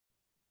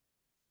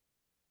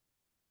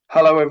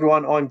Hello,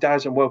 everyone. I'm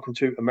Daz, and welcome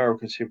to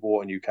American Civil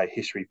War and UK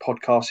History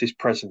podcast. This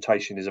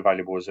presentation is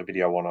available as a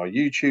video on our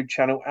YouTube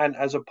channel and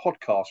as a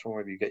podcast from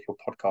wherever you get your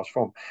podcast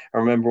from.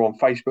 And remember, on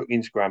Facebook,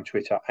 Instagram,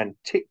 Twitter, and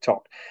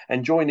TikTok.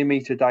 And joining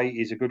me today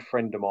is a good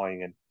friend of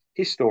mine and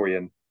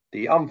historian,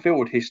 the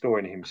unfiltered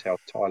historian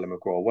himself, Tyler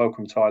McGraw.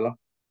 Welcome, Tyler.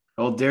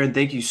 Well, Darren,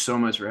 thank you so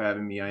much for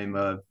having me. I'm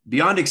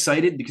beyond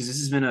excited because this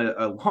has been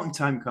a long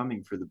time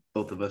coming for the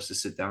both of us to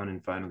sit down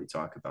and finally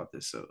talk about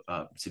this. So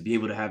to be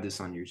able to have this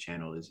on your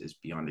channel is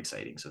beyond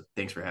exciting. So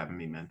thanks for having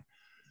me, man.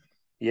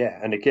 Yeah,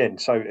 and again,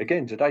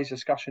 today's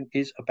discussion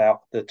is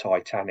about the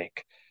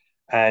Titanic.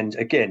 And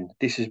again,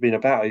 this has been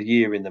about a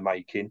year in the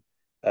making.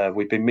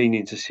 We've been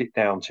meaning to sit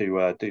down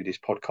to do this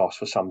podcast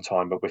for some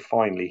time, but we're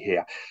finally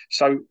here.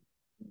 So,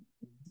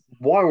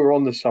 while we're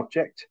on the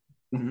subject,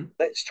 Mhm.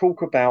 let's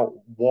talk about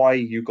why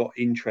you got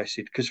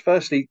interested. Because,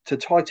 firstly, the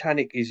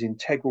Titanic is an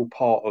integral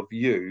part of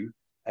you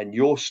and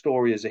your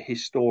story as a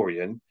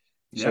historian.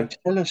 So, Yeah.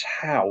 tell us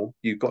how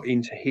you got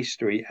into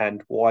history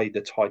and why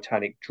the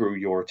Titanic drew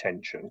your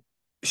attention.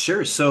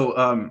 Sure. So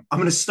I'm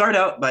going to start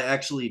out by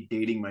actually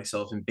dating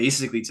myself and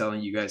basically telling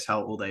you guys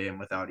how old I am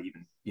without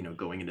even,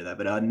 going into that.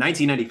 But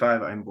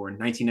 1995, I'm born.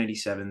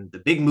 1997, the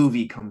big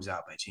movie comes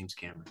out by James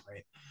Cameron,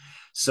 right?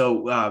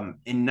 So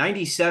in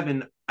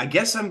 97, I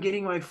guess I'm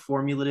getting my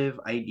formulative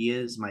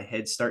ideas. My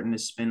head's starting to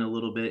spin a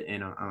little bit,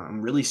 and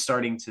I'm really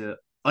starting to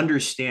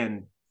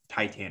understand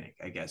Titanic,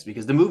 I guess,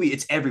 because the movie,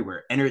 it's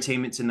everywhere.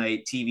 Entertainment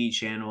Tonight, TV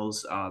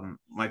channels.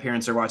 My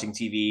parents are watching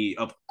TV.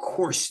 Of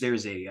course,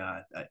 there's a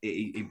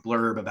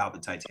blurb about the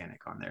Titanic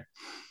on there,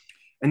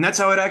 and that's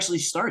how it actually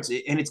starts.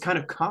 And it's kind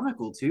of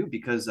comical too,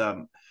 because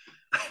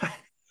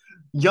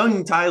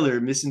young Tyler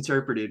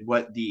misinterpreted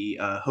what the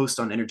host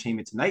on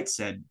Entertainment Tonight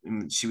said.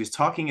 She was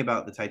talking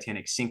about the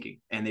Titanic sinking,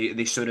 and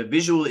they showed a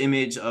visual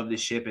image of the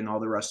ship and all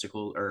the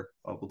rusticles, or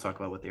we'll talk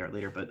about what they are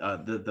later, but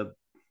the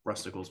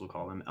rusticles, we'll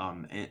call them,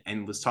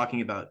 and was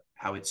talking about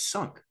how it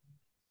sunk.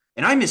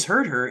 And I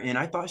misheard her, and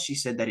I thought she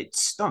said that it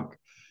stunk.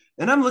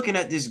 And I'm looking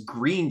at this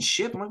green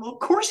ship. I'm like, well, of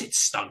course it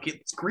stunk.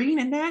 It's green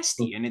and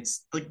nasty, and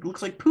it's like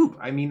looks like poop.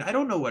 I mean, I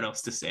don't know what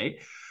else to say.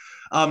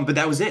 But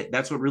that was it.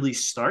 That's what really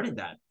started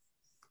that,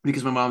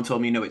 because my mom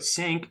told me, no, it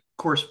sank. Of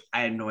course,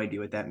 I had no idea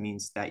what that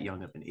means that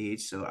young of an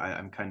age. So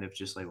I'm kind of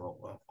just like,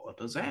 well, what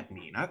does that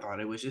mean? I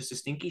thought it was just a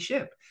stinky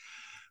ship.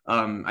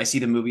 I see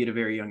the movie at a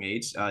very young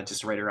age,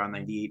 just right around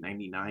 98,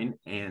 99.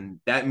 And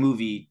that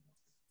movie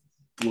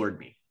floored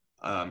me.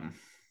 Um,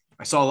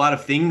 I saw a lot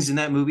of things in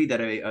that movie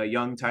that a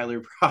young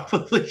Tyler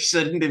probably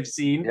shouldn't have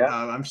seen. Yeah.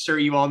 I'm sure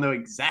you all know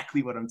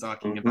exactly what I'm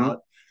talking Hmm.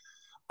 about.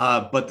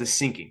 But the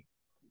sinking,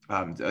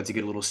 to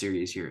get a little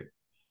serious here,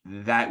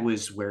 that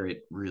was where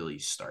it really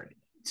started.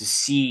 To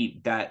see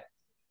that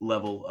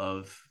level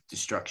of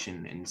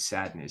destruction and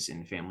sadness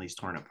and families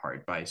torn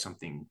apart by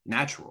something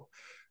natural,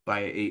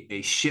 by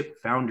a ship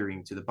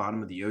foundering to the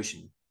bottom of the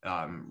ocean,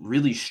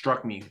 really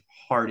struck me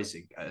hard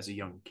as a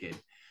young kid.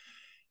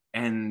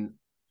 And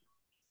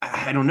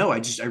I don't know,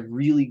 I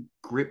really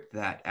gripped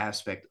that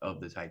aspect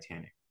of the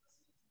Titanic.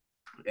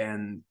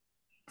 And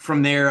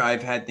from there,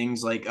 I've had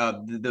things like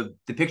the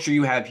picture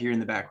you have here in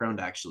the background.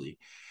 Actually,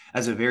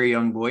 as a very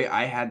young boy,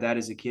 I had that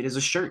as a kid as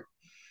a shirt.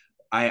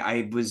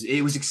 I was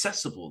it was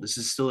accessible. This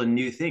is still a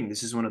new thing.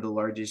 This is one of the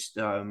largest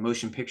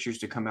motion pictures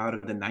to come out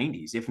of the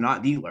 '90s, if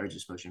not the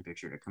largest motion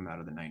picture to come out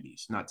of the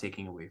 '90s. Not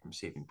taking away from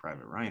Saving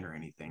Private Ryan or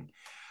anything,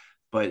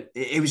 but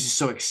it was just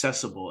so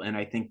accessible. And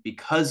I think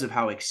because of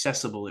how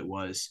accessible it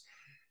was,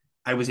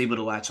 I was able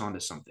to latch onto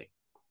something.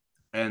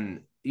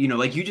 And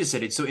like you just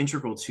said, it's so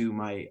integral to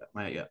my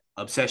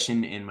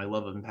obsession and my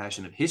love and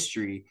passion of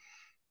history,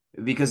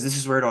 because this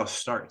is where it all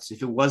starts.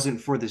 If it wasn't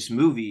for this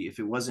movie, if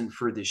it wasn't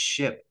for this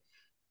ship,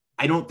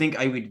 I don't think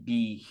I would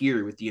be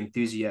here with the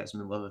enthusiasm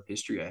and love of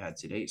history I had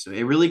today. So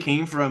it really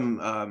came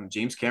from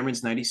James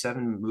Cameron's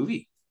 '97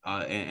 movie,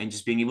 and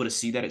just being able to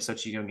see that at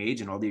such a young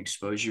age and all the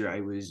exposure I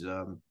was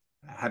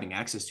having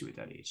access to at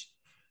that age.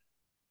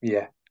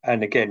 Yeah.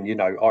 And again,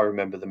 I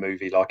remember the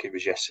movie like it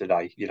was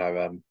yesterday.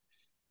 I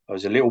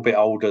was a little bit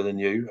older than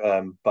you,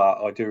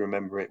 but I do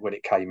remember it when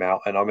it came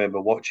out, and I remember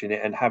watching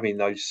it and having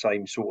those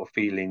same sort of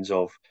feelings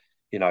of,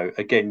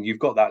 again, you've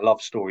got that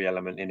love story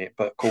element in it,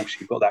 but of course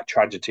you've got that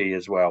tragedy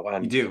as well, You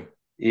and do.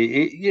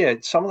 yeah,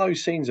 some of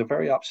those scenes are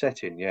very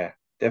upsetting. Yeah,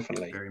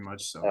 definitely. Very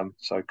much so.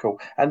 So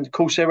cool. And of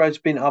course, there has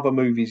been other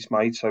movies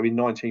made. So in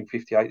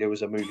 1958, there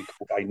was a movie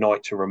called A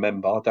Night to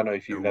Remember. I don't know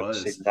if There you've ever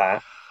seen was.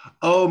 that.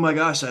 Oh my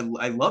gosh, I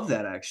love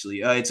that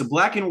actually. It's a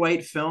black and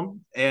white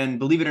film, and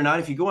believe it or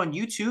not, if you go on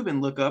YouTube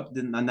and look up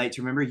the A Night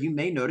to Remember, you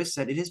may notice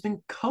that it has been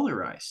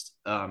colorized.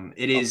 It Oh,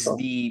 is cool.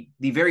 the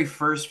very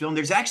first film.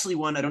 There's actually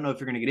one. I don't know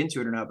if you're going to get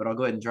into it or not, but I'll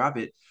go ahead and drop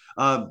it.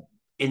 Uh,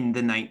 in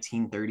the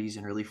 1930s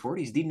and early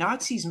 40s, the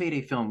Nazis made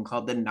a film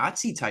called The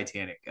Nazi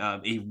Titanic,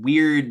 a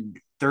weird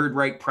Third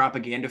Reich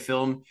propaganda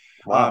film.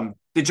 Wow.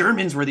 The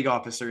Germans were the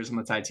officers on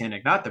the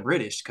Titanic, not the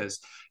British, because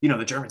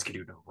the Germans could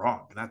do no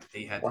wrong. Not that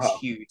they had this Wow.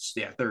 huge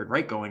Third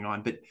Reich going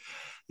on, but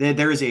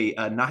There is a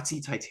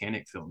Nazi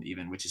Titanic film,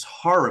 even, which is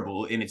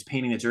horrible, and it's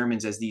painting the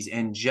Germans as these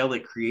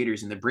angelic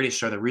creators, and the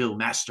British are the real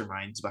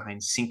masterminds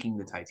behind sinking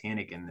the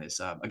Titanic in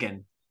this.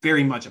 Again,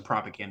 very much a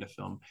propaganda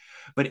film,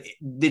 but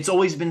it's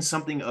always been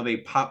something of a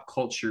pop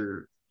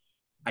culture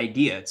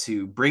idea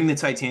to bring the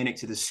Titanic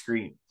to the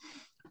screen,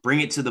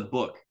 bring it to the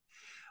book.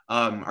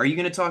 Are you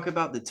going to talk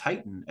about the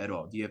Titan at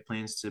all? Do you have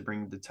plans to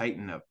bring the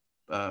Titan up,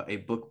 a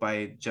book by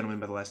a gentleman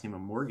by the last name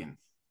of Morgan,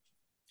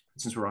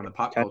 since we're on the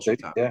pop Can culture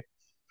do, topic? yeah.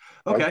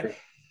 Okay.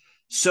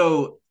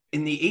 So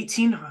in the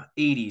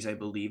 1880s, I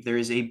believe, there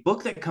is a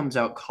book that comes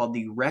out called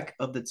The Wreck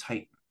of the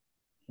Titan,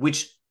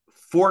 which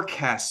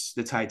forecasts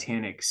the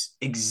Titanic's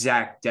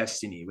exact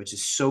destiny, which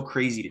is so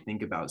crazy to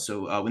think about.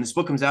 So when this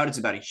book comes out, it's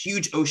about a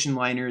huge ocean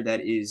liner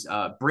that is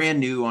brand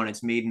new on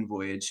its maiden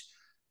voyage,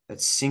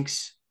 that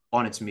sinks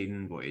on its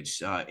maiden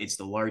voyage. It's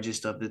the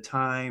largest of the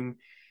time.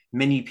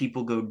 Many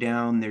people go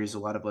down. There's a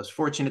lot of less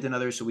fortunate than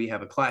others. So we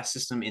have a class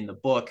system in the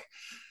book.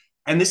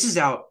 And this is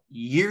out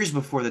years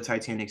before the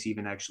Titanic's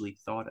even actually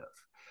thought of.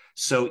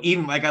 So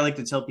even, like I like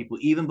to tell people,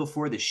 even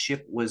before the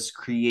ship was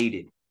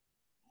created,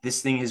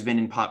 this thing has been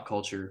in pop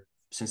culture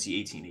since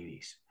the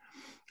 1880s.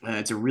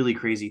 It's a really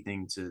crazy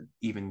thing to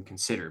even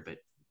consider, but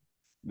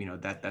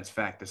that's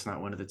fact. That's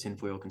not one of the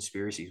tinfoil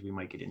conspiracies we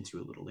might get into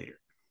a little later.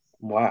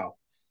 Wow.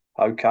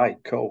 Okay,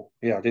 cool.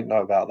 Yeah, I didn't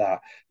know about that.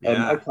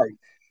 Yeah, Okay,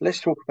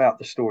 let's talk about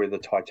the story of the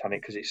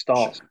Titanic because it sure.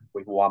 starts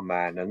with one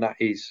man, and that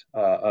is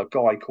a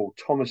guy called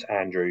Thomas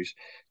Andrews.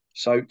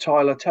 So,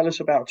 Tyler, tell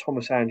us about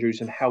Thomas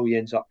Andrews and how he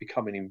ends up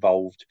becoming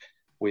involved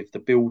with the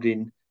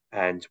building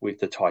and with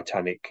the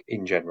Titanic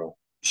in general.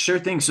 Sure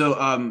thing. So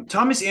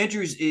Thomas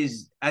Andrews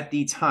is at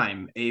the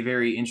time a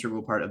very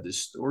integral part of this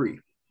story.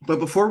 But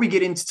before we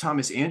get into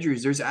Thomas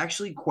Andrews, there's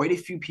actually quite a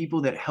few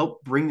people that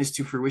helped bring this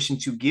to fruition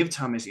to give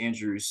Thomas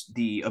Andrews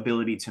the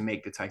ability to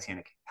make the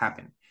Titanic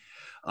happen.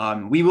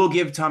 We will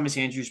give Thomas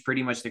Andrews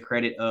pretty much the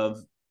credit of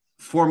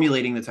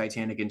formulating the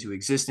Titanic into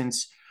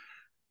existence,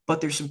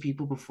 but there's some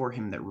people before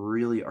him that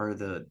really are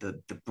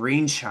the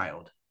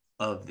brainchild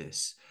of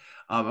this.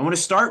 I want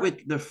to start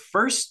with the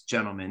first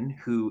gentleman,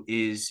 who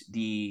is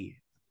the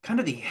kind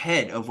of the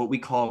head of what we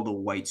call the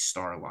White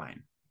Star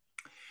Line.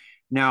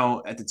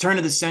 Now, at the turn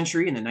of the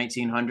century in the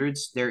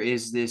 1900s, there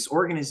is this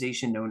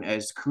organization known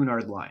as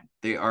Cunard Line.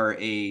 They are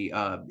a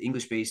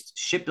English-based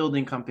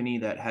shipbuilding company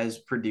that has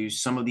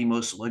produced some of the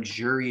most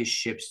luxurious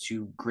ships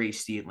to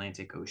grace the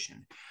Atlantic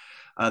Ocean.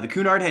 The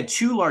Cunard had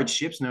two large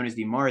ships known as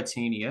the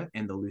Mauretania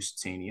and the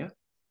Lusitania,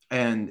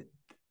 and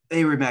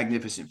they were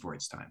magnificent for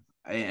its time,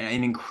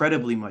 and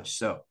incredibly much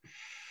so.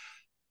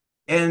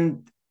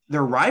 And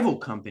their rival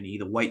company,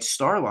 the White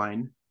Star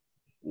Line,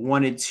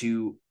 wanted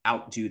to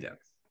outdo them.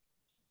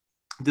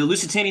 The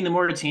Lusitania and the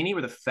Mauretania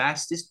were the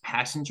fastest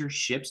passenger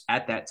ships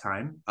at that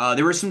time.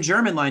 There were some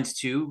German lines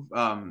too,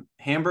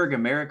 Hamburg,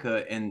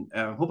 America, and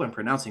I hope I'm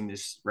pronouncing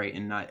this right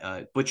and not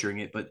butchering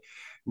it, but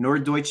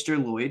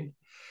Norddeutscher Lloyd.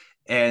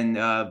 And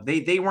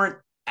they weren't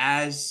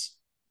as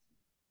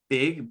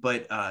big,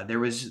 but there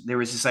was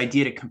this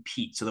idea to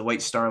compete. So the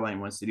White Star Line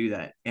wants to do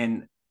that,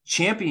 and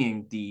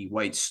championing the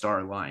White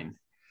Star Line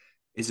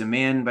is a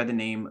man by the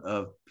name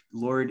of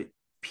Lord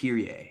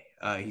Perrier.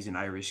 He's an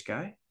Irish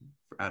guy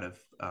out of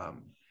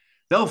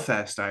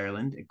Belfast,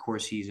 Ireland. Of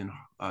course, he's in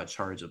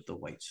charge of the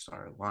White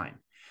Star Line.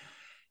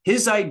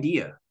 His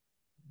idea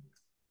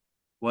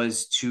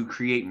was to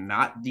create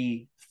not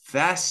the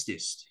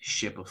fastest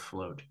ship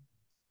afloat,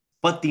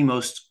 but the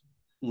most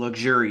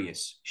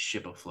luxurious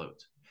ship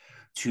afloat,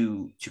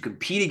 to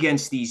compete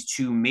against these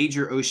two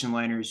major ocean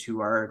liners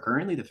who are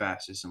currently the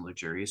fastest and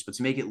luxurious, but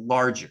to make it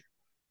larger.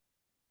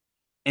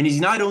 And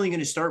he's not only going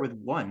to start with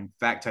one. In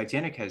fact,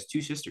 Titanic has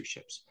two sister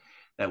ships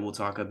that we'll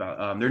talk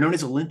about. They're known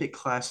as Olympic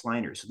class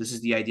liners. So this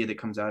is the idea that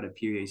comes out of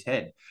Perrier's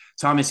head.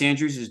 Thomas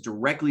Andrews is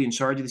directly in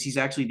charge of this. He's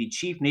actually the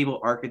chief naval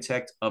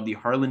architect of the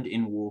Harland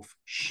and Wolff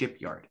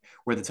shipyard,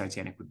 where the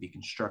Titanic would be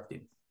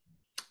constructed.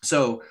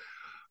 So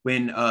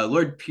when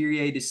Lord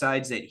Perrier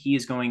decides that he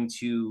is going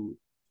to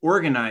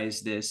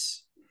organize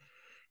this,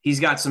 he's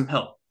got some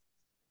help.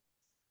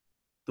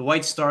 The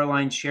White Star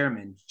Line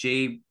chairman,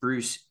 J.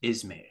 Bruce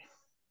Ismay,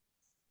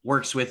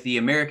 works with the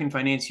American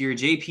financier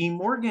J.P.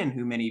 Morgan,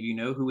 who many of you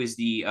know, who is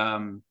the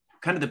kind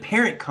of the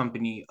parent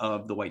company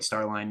of the White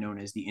Star Line, known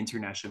as the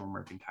International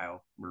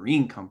Mercantile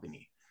Marine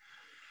Company.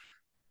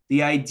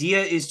 The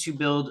idea is to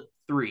build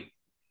three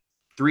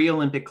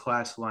Olympic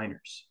class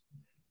liners.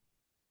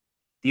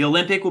 The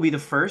Olympic will be the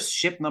first,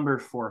 ship number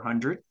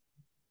 400.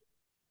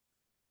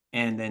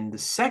 And then the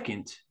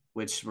second,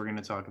 which we're going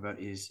to talk about,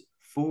 is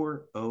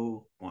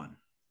 401,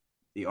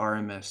 the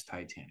RMS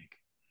Titanic.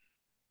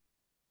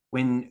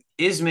 When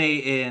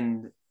Ismay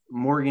and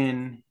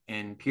Morgan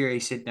and Pierre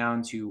sit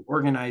down to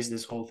organize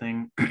this whole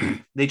thing,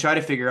 they try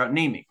to figure out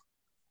naming.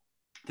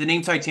 The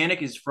name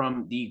Titanic is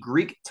from the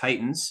Greek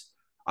Titans.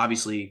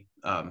 Obviously,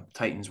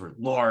 Titans were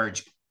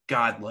large,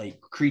 godlike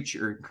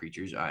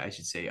creatures, I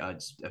should say,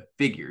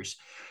 figures.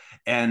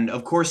 And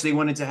of course, they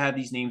wanted to have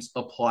these names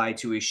apply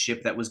to a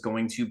ship that was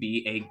going to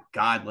be a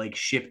godlike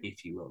ship,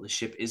 if you will. The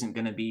ship isn't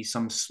going to be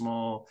some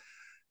small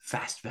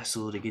fast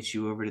vessel to get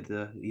you over to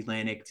the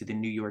Atlantic, to the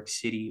New York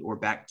City, or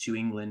back to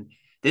England.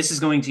 This is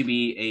going to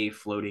be a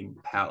floating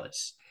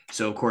palace.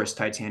 So, of course,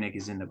 Titanic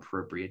is an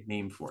appropriate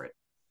name for it.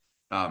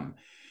 And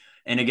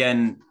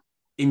again,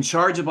 in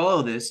charge of all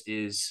of this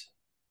is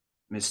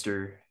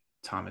Mr.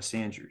 Thomas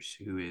Andrews,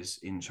 who is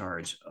in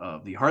charge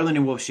of the Harland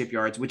and Wolff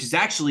shipyards, which is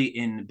actually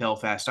in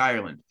Belfast,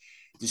 Ireland.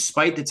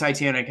 Despite the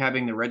Titanic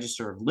having the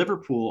register of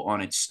Liverpool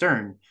on its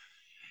stern,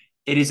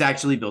 it is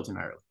actually built in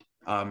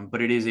Ireland,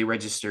 but it is a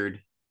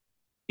registered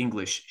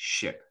English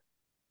ship.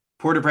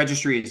 Port of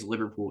registry is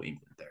Liverpool,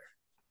 England there.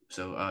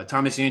 So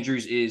Thomas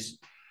Andrews is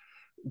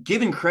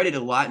given credit a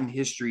lot in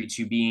history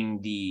to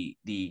being the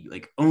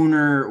like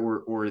owner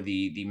or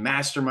the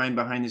mastermind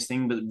behind this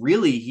thing, but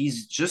really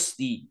he's just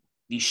the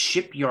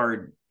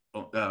shipyard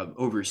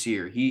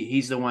overseer.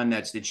 He's the one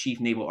that's the chief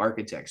naval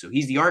architect. So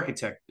he's the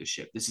architect of the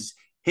ship. This is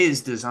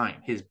his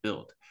design, his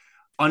build,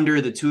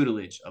 under the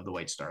tutelage of the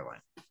White Star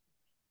Line.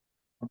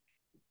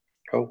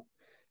 Cool.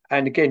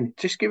 And again,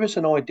 just give us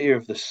an idea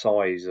of the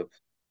size of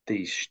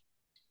these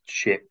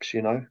ships,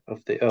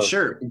 of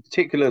Sure. in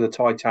particular the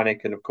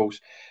Titanic, and of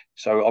course,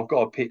 so I've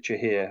got a picture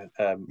here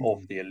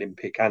of the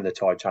Olympic and the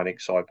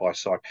Titanic side by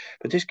side.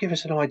 But just give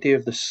us an idea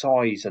of the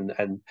size and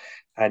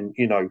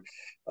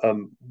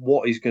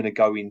what is going to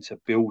go into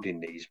building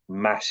these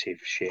massive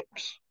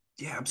ships.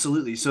 Yeah,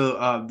 absolutely.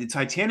 So the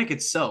Titanic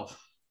itself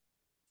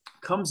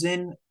comes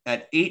in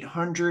at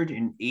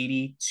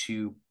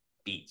 882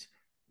 feet.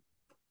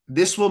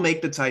 This will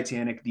make the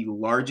Titanic the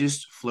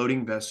largest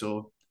floating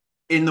vessel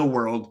in the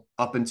world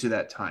up until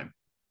that time.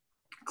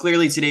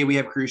 Clearly, today we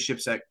have cruise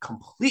ships that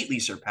completely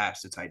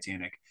surpass the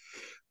Titanic.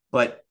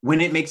 But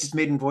when it makes its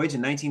maiden voyage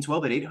in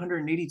 1912 at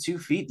 882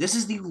 feet, this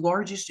is the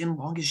largest and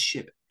longest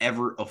ship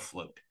ever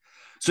afloat.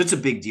 So it's a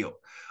big deal.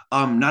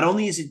 Not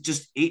only is it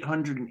just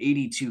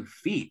 882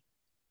 feet,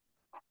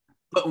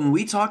 but when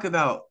we talk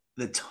about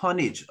the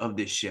tonnage of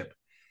this ship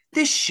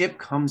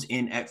comes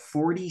in at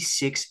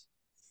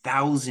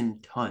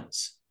 46,000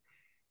 tons.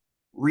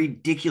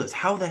 Ridiculous.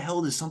 How the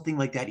hell does something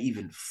like that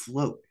even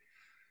float?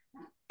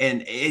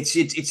 And it's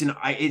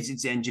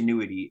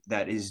ingenuity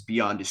that is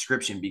beyond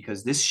description,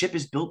 because this ship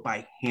is built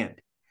by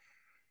hand.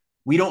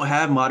 We don't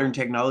have modern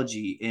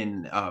technology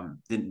in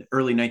the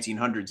early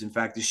 1900s. In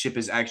fact, the ship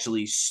is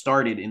actually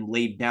started and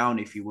laid down,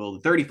 if you will,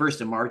 the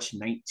 31st of March,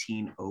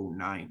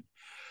 1909.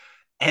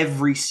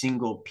 Every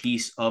single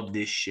piece of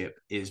this ship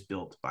is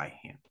built by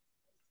hand,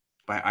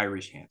 by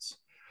Irish hands.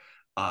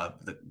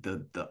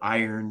 The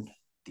iron,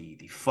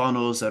 the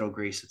funnels that'll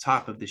grace the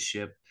top of the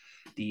ship,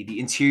 the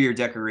interior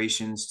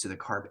decorations to the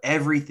carp,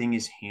 everything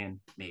is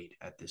handmade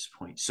at this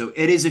point. So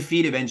it is a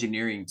feat of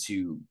engineering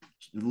to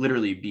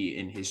literally be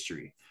in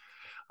history.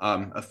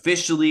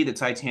 Officially, the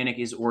Titanic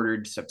is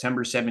ordered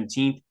September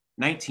 17th,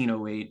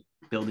 1908,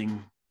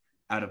 building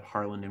out of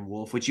Harland and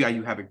Wolff, which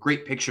you have a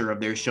great picture of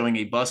there showing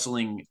a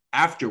bustling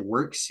after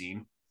work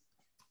scene.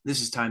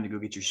 This is time to go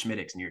get your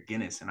Schmittix and your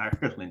Guinness in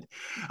Ireland.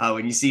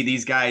 When you see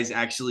these guys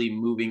actually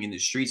moving in the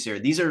streets there,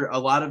 these are a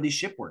lot of the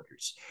ship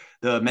workers,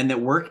 the men that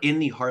work in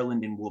the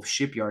Harland and Wolff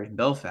shipyard in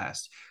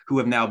Belfast, who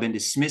have now been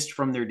dismissed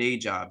from their day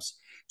jobs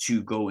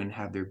to go and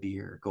have their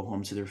beer, go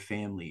home to their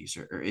families,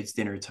 or it's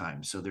dinner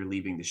time. So they're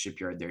leaving the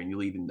shipyard there. And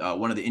you'll even,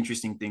 one of the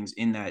interesting things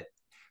in that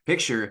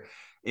picture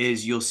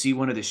is you'll see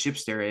one of the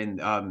ships there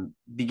and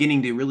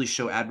beginning to really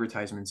show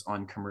advertisements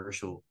on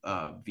commercial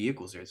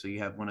vehicles there. So you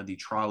have one of the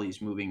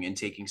trolleys moving and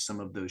taking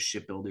some of those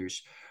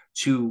shipbuilders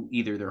to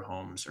either their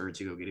homes or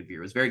to go get a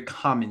beer. It was very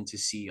common to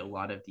see a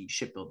lot of the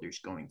shipbuilders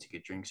going to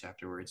get drinks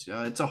afterwards.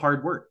 It's a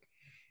hard work.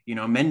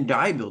 Men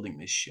die building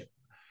this ship.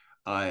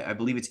 I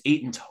believe it's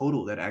 8 in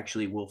total that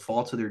actually will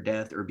fall to their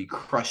death or be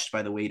crushed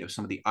by the weight of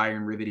some of the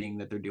iron riveting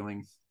that they're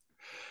doing.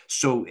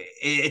 So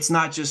it's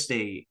not just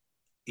a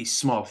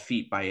small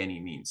feat by any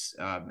means.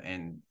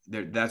 And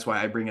that's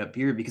why I bring up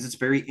here, because it's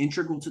very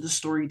integral to the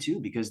story too,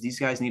 because these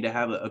guys need to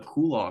have a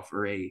cool off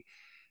or a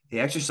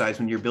exercise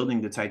when you're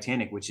building the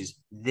Titanic, which is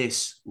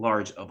this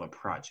large of a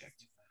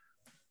project.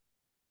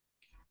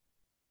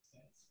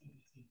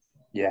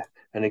 Yeah,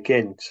 and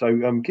again,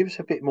 so give us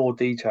a bit more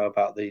detail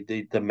about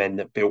the men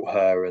that built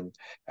her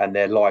and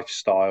their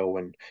lifestyle,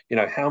 and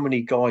how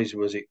many guys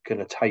was it going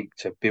to take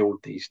to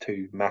build these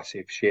two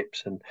massive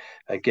ships, and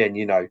again,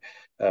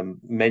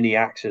 many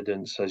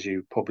accidents, as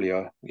you probably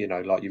are,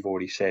 like you've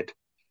already said.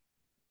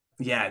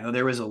 Yeah, no,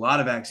 there was a lot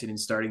of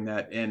accidents starting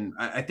that, and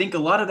I think a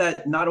lot of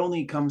that not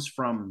only comes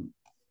from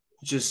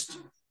just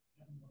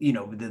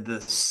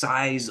the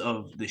size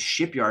of the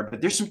shipyard,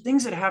 but there's some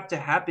things that have to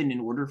happen in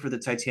order for the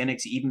Titanic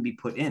to even be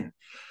put in.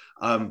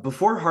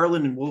 Before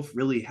Harland and Wolff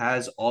really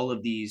has all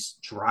of these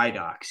dry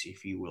docks,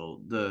 if you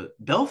will, the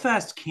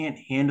Belfast can't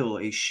handle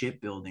a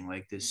shipbuilding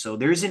like this. So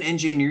there's an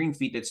engineering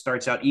feat that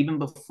starts out even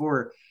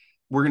before.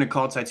 We're going to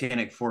call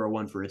Titanic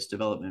 401 for its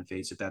development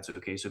phase, if that's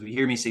okay. So if you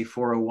hear me say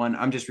 401,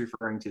 I'm just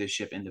referring to the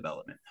ship in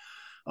development.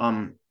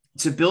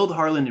 To build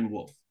Harland and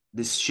Wolff,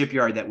 this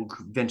shipyard that will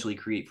eventually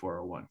create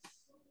 401.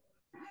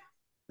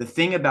 The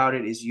thing about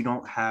it is you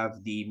don't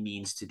have the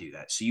means to do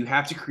that. So you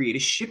have to create a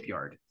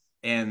shipyard.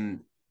 And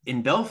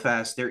in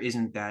Belfast, there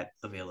isn't that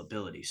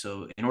availability.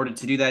 So in order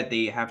to do that,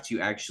 they have to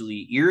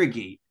actually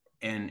irrigate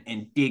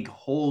and dig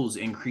holes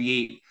and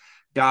create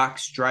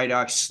docks, dry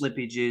docks,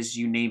 slippages,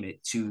 you name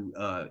it,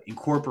 to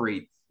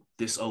incorporate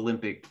this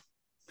Olympic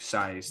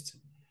sized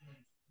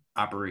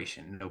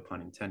operation. No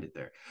pun intended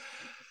there.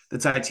 The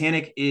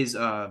Titanic is,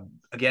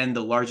 again,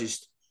 the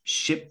largest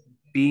ship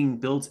being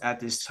built at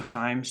this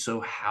time. So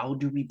how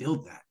do we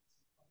build that?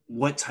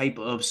 What type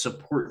of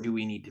support do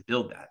we need to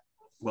build that?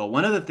 Well,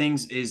 one of the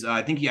things is,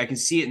 I think I can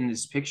see it in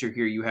this picture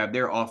here you have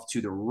there off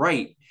to the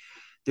right.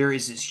 There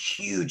is this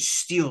huge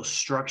steel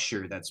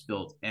structure that's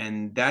built,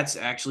 and that's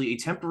actually a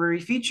temporary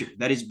feature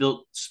that is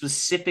built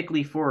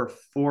specifically for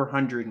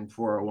 400 and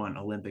 401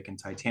 Olympic and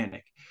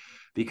Titanic.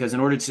 Because in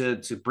order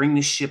to bring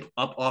the ship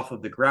up off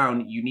of the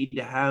ground, you need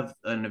to have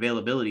an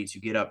availability to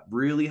get up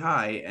really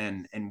high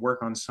and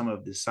work on some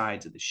of the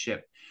sides of the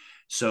ship.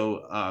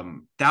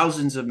 So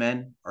thousands of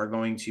men are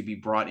going to be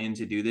brought in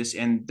to do this,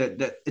 and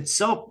that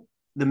itself,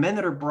 the men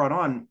that are brought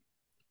on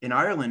in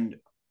Ireland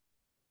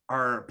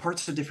are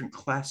parts of different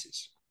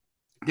classes.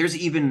 There's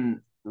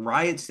even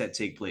riots that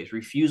take place,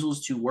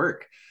 refusals to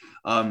work,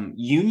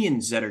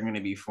 unions that are going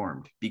to be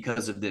formed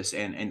because of this,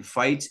 and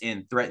fights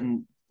and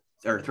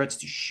threats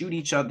to shoot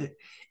each other.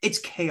 It's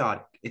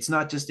chaotic. It's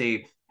not just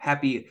a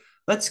happy,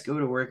 let's go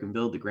to work and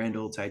build the grand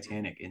old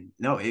Titanic. And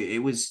no, it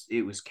was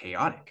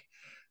chaotic.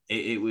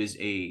 It was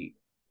a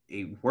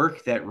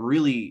work that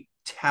really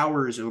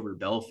towers over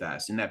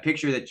Belfast. And that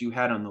picture that you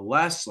had on the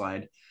last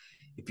slide,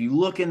 if you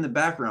look in the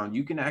background,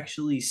 you can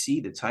actually see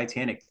the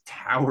Titanic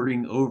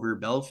towering over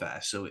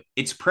Belfast. So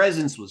its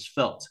presence was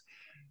felt.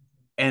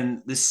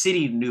 And the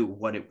city knew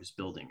what it was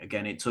building.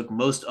 Again, it took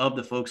most of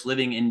the folks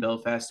living in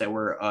Belfast that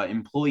were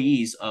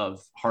employees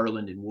of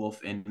Harland and Wolff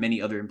and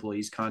many other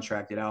employees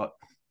contracted out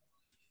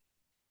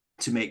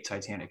to make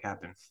Titanic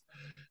happen.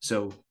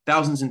 So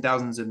thousands and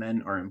thousands of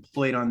men are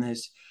employed on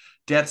this.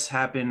 Deaths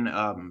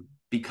happen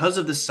because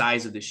of the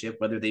size of the ship,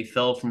 whether they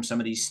fell from some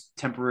of these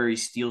temporary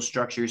steel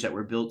structures that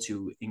were built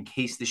to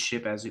encase the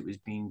ship as it was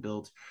being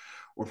built,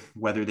 or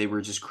whether they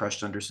were just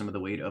crushed under some of the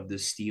weight of the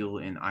steel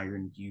and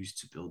iron used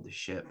to build the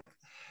ship.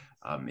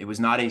 It was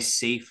not a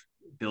safe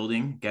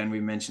building. Again, we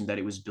mentioned that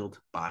it was built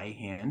by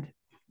hand.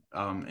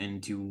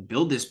 And to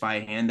build this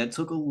by hand, that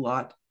took a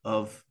lot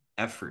of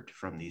effort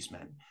from these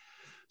men.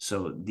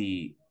 So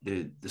the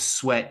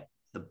sweat,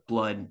 the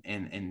blood,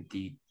 and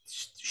the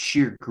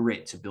sheer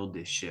grit to build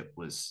this ship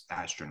was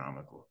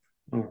astronomical.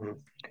 Mm-hmm.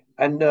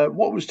 And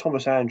what was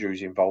Thomas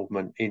Andrews'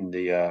 involvement in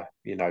the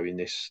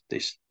in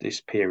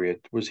this period?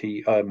 Was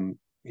he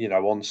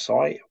on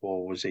site,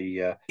 or was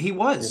he He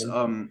was.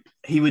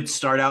 He would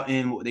start out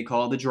in what they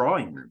call the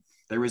drawing room.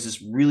 There was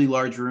this really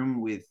large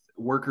room with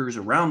workers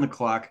around the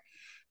clock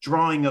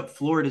drawing up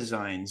floor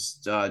designs,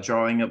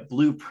 drawing up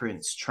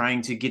blueprints,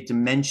 trying to get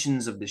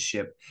dimensions of the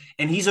ship.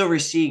 And he's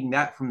overseeing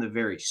that from the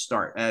very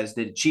start. As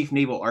the chief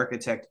naval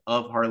architect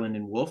of Harland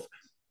and Wolff,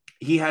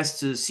 he has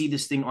to see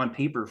this thing on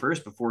paper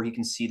first before he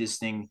can see this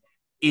thing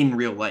in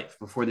real life,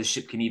 before the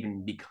ship can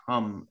even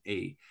become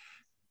a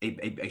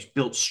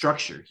built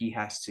structure. He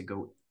has to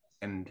go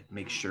and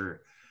make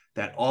sure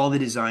that all the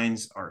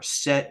designs are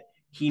set.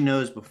 He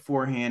knows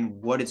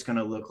beforehand what it's going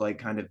to look like,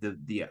 kind of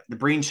the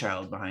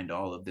brainchild behind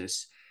all of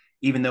this,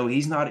 even though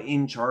he's not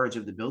in charge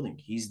of the building.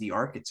 He's the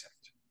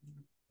architect.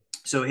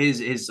 So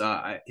his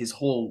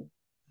whole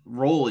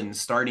role in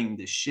starting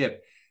the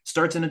ship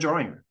starts in a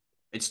drawing room.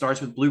 It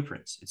starts with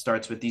blueprints. It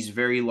starts with these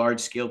very large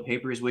scale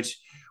papers, which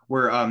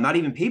were not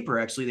even paper,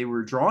 actually. They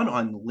were drawn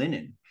on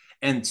linen.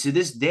 And to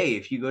this day,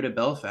 if you go to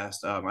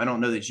Belfast, I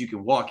don't know that you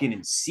can walk in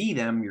and see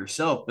them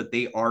yourself, but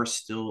they are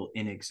still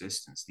in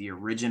existence. The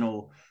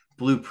original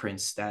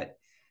blueprints that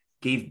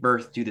gave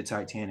birth to the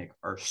Titanic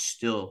are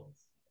still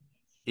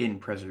in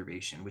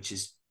preservation, which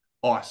is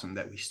awesome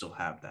that we still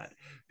have that,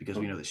 because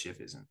we know the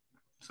ship isn't.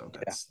 So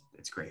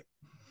it's great.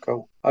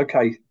 Cool.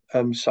 Okay.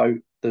 So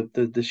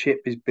the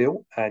ship is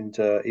built, and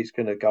it's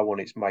going to go on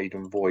its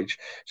maiden voyage.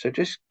 So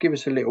just give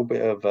us a little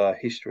bit of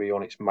history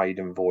on its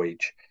maiden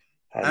voyage,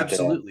 and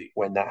Absolutely.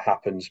 when that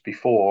happens.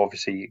 Before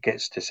obviously it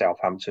gets to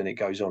Southampton, it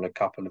goes on a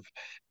couple of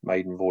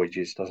maiden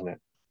voyages, doesn't it?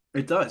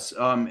 It does.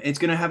 It's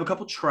going to have a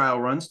couple trial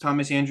runs.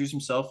 Thomas Andrews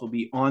himself will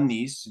be on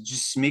these to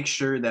just make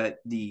sure that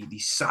the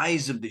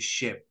size of the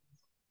ship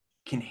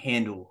can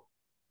handle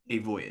a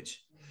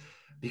voyage,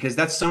 because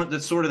that's sort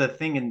of the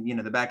thing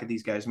in the back of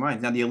these guys'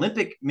 minds. Now, the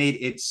Olympic made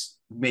its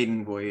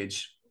maiden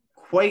voyage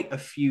quite a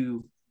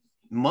few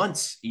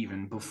months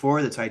even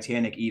before the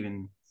Titanic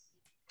even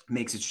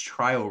makes its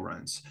trial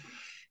runs.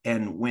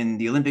 And when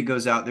the Olympic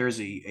goes out, there's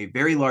a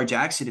very large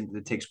accident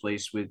that takes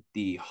place with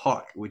the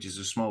Hawk, which is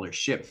a smaller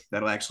ship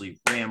that'll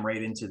actually ram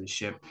right into the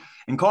ship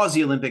and cause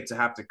the Olympic to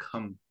have to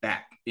come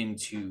back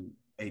into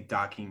a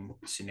docking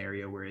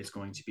scenario where it's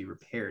going to be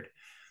repaired.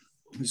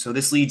 So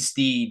this leads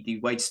the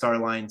White Star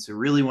Line to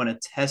really want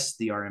to test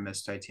the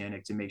RMS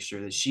Titanic to make sure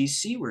that she's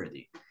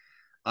seaworthy.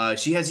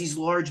 She has these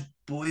large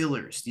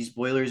boilers. These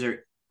boilers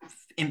are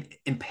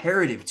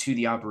imperative to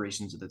the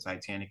operations of the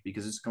Titanic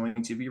because it's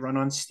going to be run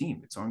on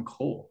steam. It's on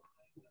coal.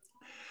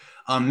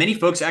 Many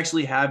folks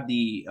actually have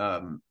the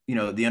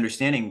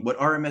understanding what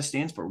RMS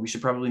stands for. We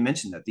should probably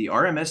mention that the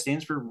RMS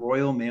stands for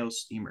Royal Mail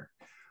Steamer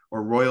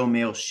or Royal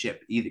Mail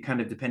Ship, either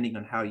kind of depending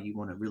on how you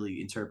want to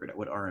really interpret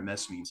what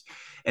RMS means.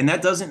 And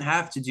that doesn't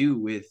have to do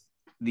with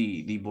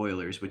the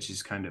boilers, which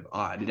is kind of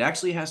odd. It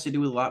actually has to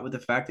do a lot with the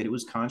fact that it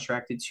was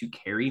contracted to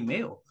carry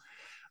mail.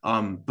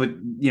 But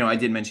I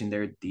did mention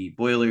there the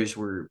boilers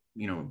were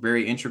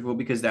very integral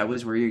because that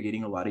was where you're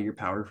getting a lot of your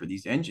power for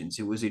these engines.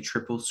 It was a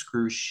triple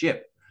screw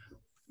ship,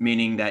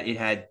 meaning that it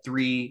had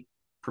three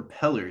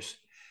propellers.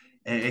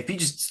 And if you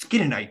just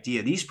get an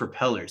idea, these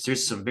propellers,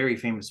 there's some very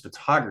famous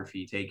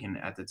photography taken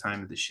at the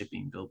time of the ship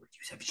being built, where you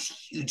have these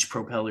huge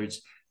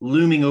propellers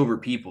looming over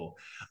people.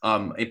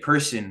 A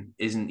person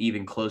isn't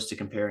even close to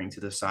comparing to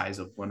the size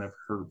of one of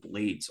her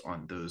blades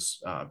on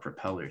those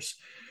propellers.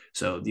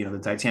 So, the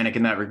Titanic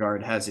in that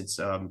regard has its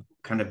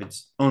kind of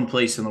its own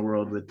place in the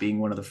world with being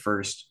one of the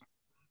first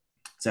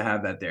to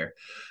have that there.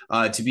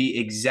 To be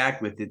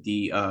exact with it,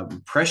 the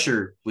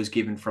pressure was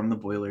given from the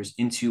boilers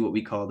into what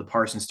we call the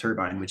Parsons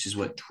turbine, which is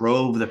what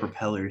drove the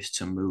propellers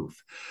to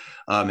move.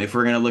 If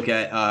we're going to look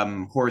at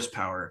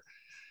horsepower,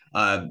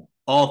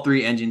 all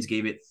three engines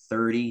gave it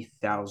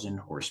 30,000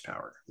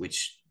 horsepower,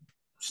 which,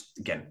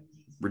 again,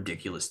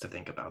 ridiculous to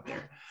think about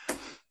there.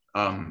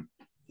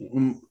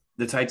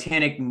 The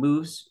Titanic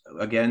moves,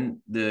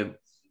 again, the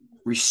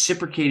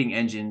reciprocating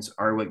engines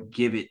are what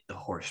give it the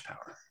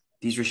horsepower.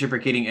 These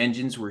reciprocating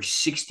engines were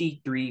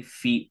 63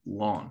 feet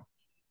long,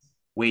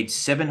 weighed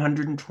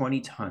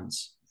 720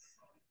 tons,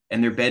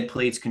 and their bed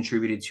plates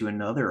contributed to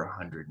another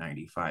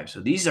 195. So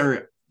these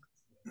are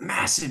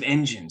massive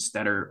engines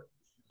that are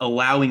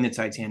allowing the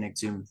Titanic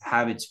to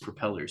have its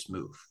propellers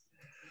move.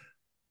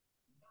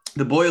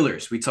 The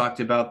boilers, we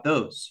talked about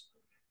those,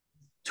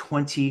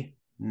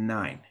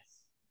 29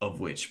 of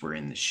which were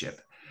in the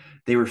ship.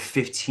 They were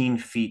 15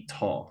 feet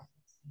tall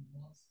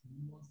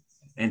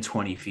and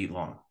 20 feet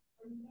long.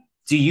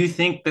 Do you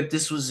think that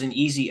this was an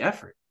easy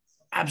effort?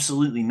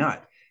 Absolutely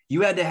not.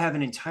 You had to have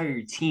an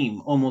entire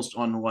team almost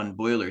on one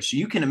boiler. So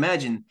you can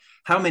imagine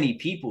how many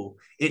people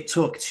it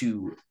took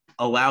to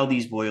allow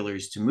these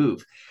boilers to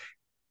move.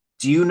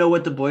 Do you know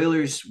what the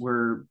boilers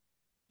were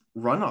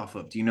run off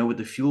of? Do you know what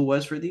the fuel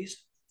was for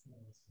these?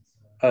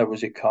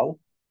 Was it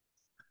coal?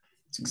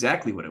 It's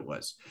exactly what it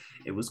was.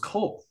 It was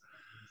coal.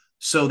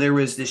 So there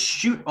was this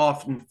chute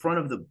off in front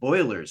of the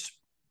boilers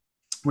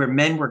where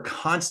men were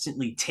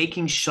constantly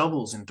taking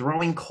shovels and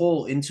throwing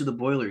coal into the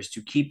boilers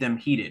to keep them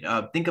heated.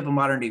 Think of a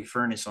modern day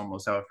furnace,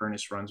 almost how a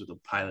furnace runs with a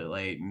pilot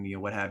light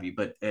and what have you.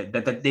 But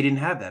that they didn't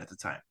have that at the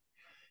time.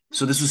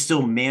 So this was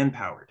still man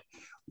powered,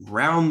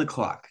 round the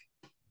clock.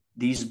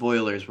 These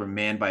boilers were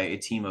manned by a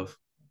team of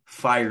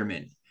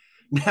firemen.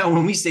 Now,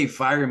 when we say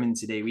firemen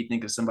today, we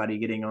think of somebody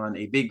getting on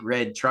a big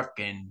red truck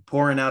and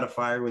pouring out a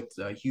fire with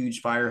a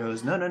huge fire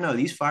hose. No, no, no.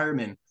 These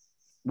firemen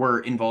were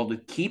involved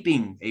with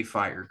keeping a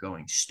fire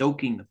going,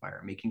 stoking the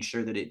fire, making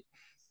sure that it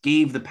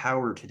gave the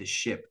power to the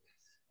ship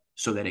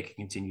so that it could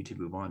continue to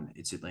move on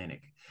its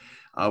Atlantic.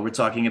 We're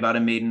talking about a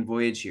maiden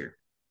voyage here.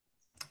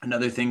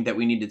 Another thing that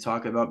we need to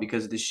talk about,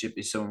 because this ship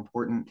is so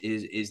important,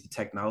 is the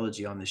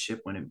technology on the ship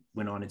when it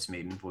went on its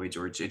maiden voyage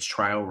or its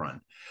trial run.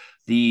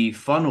 The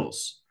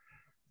funnels.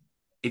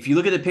 If you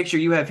look at the picture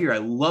you have here, I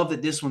love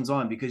that this one's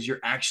on because you're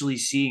actually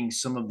seeing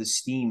some of the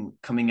steam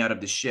coming out of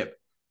the ship.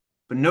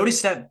 But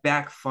notice that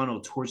back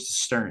funnel towards the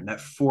stern,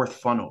 that fourth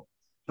funnel.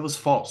 That was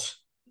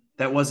false.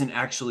 That wasn't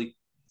actually,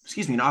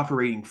 an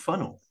operating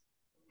funnel.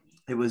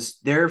 It was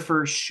there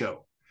for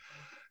show.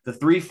 The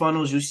three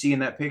funnels you see in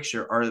that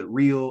picture are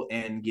real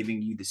and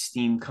giving you the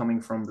steam coming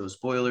from those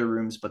boiler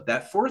rooms. But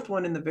that fourth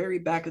one in the very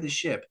back of the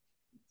ship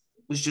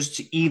was just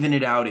to even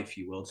it out, if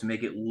you will, to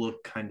make it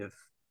look kind of,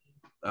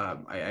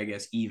 I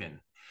guess, even.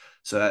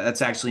 So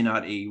that's actually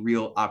not a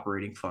real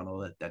operating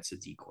funnel. That's a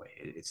decoy.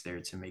 It's there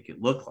to make it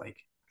look like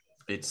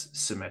it's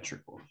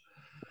symmetrical.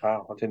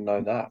 Wow, I didn't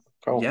know that.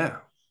 Cool. Yeah.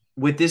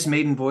 With this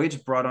maiden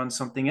voyage brought on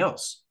something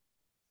else.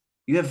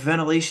 You have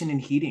ventilation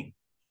and heating.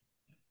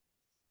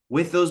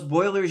 With those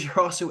boilers, you're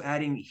also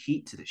adding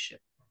heat to the ship.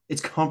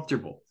 It's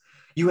comfortable.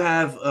 You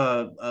have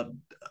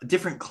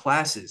different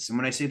classes. And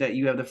when I say that,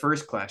 you have the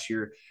first class,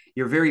 you're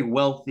very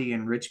wealthy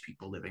and rich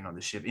people living on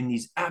the ship in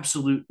these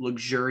absolute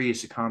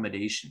luxurious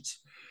accommodations.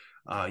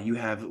 You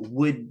have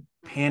wood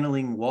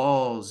paneling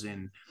walls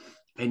and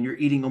you're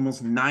eating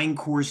almost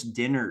 9-course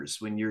dinners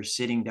when you're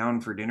sitting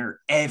down for dinner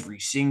every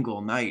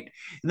single night.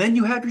 And then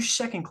you have your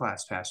second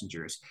class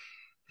passengers,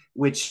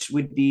 which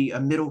would be a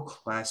middle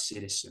class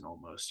citizen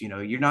almost.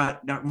 You're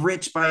not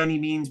rich by any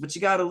means, but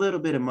you got a little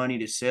bit of money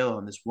to sail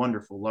on this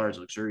wonderful, large,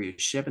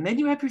 luxurious ship. And then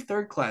you have your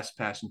third class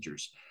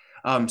passengers.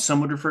 Some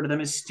would refer to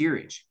them as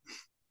steerage,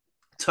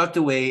 tucked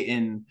away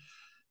in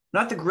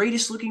not the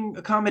greatest looking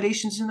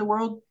accommodations in the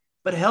world,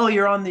 but hell,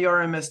 you're on the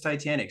RMS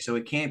Titanic, so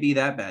it can't be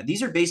that bad.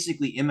 These are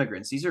basically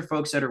immigrants. These are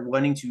folks that are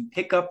wanting to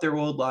pick up their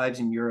old lives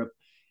in Europe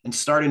and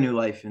start a new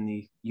life in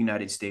the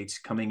United States,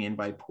 coming in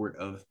by port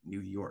of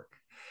New York.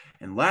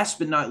 And last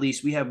but not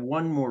least, we have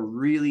one more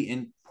really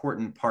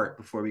important part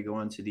before we go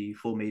on to the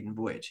full maiden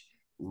voyage.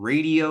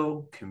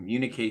 radio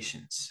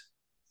communications.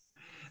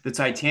 The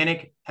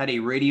Titanic had a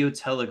radio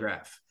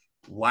telegraph,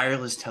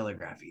 wireless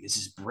telegraphy. This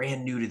is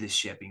brand new to the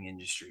shipping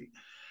industry.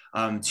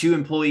 Two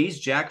employees,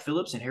 Jack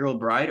Phillips and Harold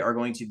Bride, are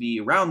going to be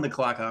around the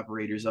clock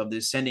operators of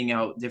this, sending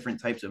out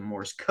different types of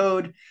Morse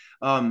code.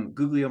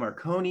 Guglielmo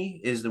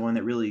Marconi is the one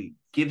that really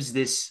gives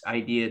this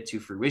idea to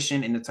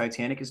fruition, and the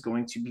Titanic is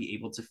going to be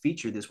able to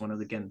feature this one of,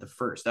 again, the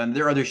first.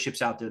 There are other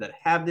ships out there that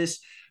have this,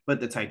 but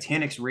the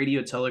Titanic's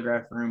radio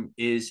telegraph room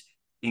is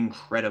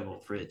incredible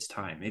for its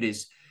time. It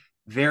is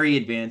very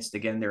advanced.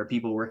 Again, there are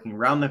people working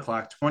around the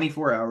clock,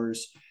 24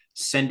 hours,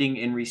 sending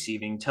and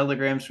receiving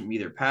telegrams from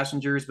either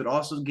passengers, but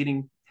also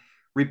getting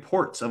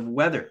reports of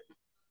weather.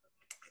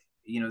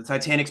 The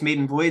Titanic's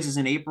maiden voyage is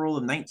in April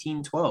of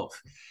 1912.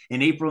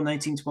 In April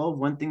 1912,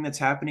 one thing that's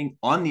happening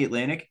on the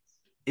Atlantic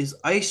is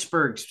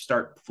icebergs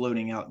start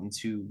floating out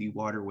into the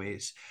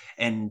waterways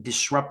and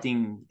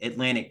disrupting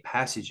Atlantic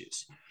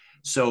passages.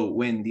 So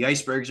when the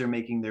icebergs are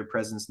making their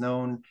presence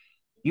known,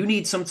 you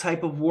need some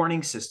type of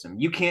warning system.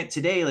 You can't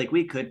today, like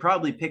we could,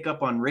 probably pick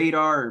up on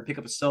radar or pick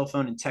up a cell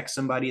phone and text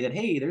somebody that,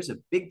 hey, there's a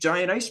big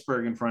giant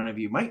iceberg in front of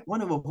you. Might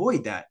want to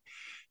avoid that.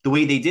 The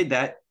way they did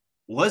that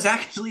was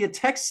actually a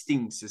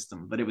texting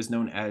system, but it was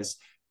known as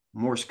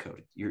Morse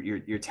code.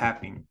 You're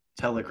tapping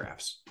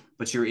telegraphs,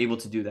 but you're able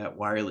to do that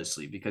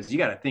wirelessly, because you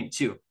got to think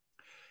too,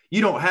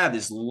 you don't have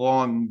this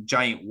long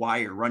giant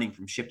wire running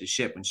from ship to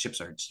ship when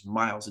ships are just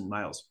miles and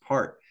miles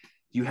apart.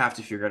 You have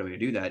to figure out a way to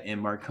do that. And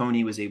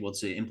Marconi was able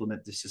to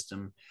implement the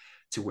system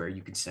to where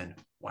you can send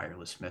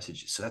wireless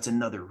messages. So that's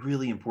another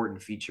really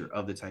important feature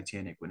of the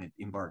Titanic when it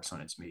embarks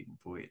on its maiden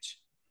voyage.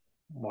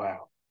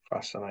 Wow.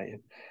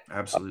 Fascinating.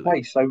 Absolutely.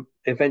 Okay, so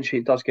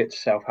eventually it does get to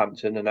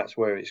Southampton, and that's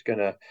where it's going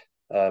to,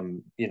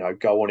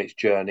 go on its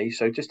journey.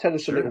 So just tell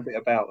us a little bit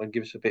about and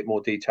give us a bit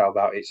more detail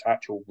about its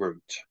actual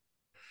route.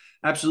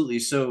 Absolutely.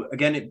 So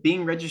again, it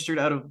being registered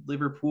out of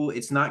Liverpool,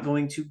 it's not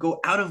going to go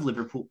out of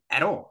Liverpool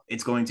at all.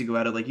 It's going to go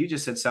out of, like you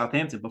just said,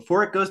 Southampton.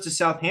 Before it goes to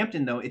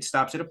Southampton, though, it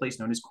stops at a place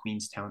known as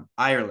Queenstown,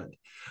 Ireland.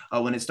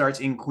 When it starts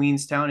in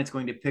Queenstown, it's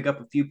going to pick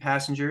up a few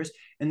passengers,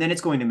 and then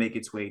it's going to make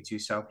its way to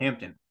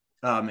Southampton.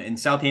 And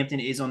Southampton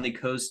is on the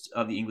coast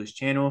of the English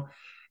Channel,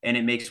 and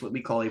it makes what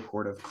we call a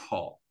port of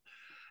call.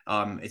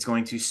 It's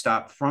going to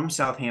stop from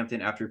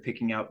Southampton after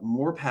picking out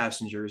more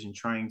passengers and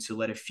trying to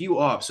let a few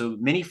off. So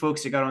many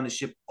folks that got on the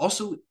ship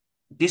also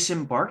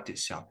disembarked at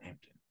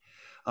Southampton.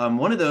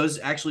 One of those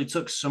actually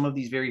took some of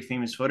these very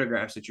famous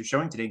photographs that you're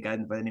showing today, a guy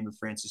by the name of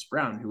Francis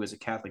Brown, who was a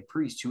Catholic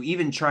priest, who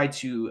even tried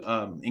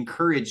to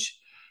encourage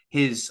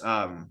his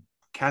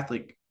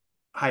Catholic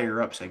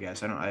higher ups, I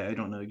guess. I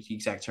don't know the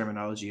exact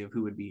terminology of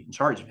who would be in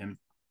charge of him.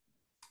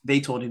 They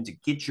told him to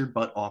get your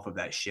butt off of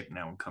that ship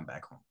now and come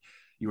back home.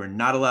 You are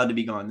not allowed to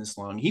be gone this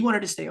long. He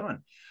wanted to stay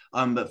on.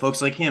 But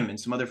folks like him and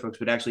some other folks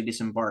would actually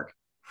disembark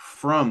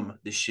from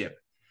the ship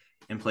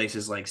in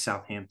places like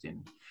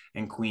Southampton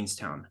and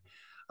Queenstown.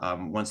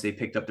 Once they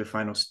picked up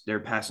their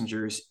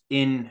passengers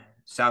in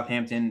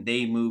Southampton,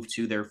 they moved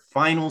to their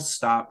final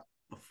stop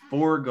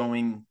before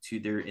going to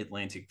their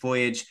Atlantic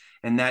voyage,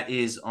 and that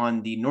is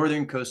on the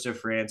northern coast of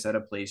France at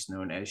a place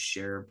known as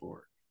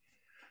Cherbourg.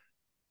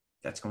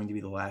 That's going to be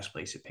the last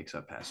place it picks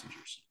up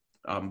passengers.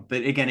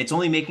 But again, it's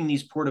only making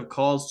these port of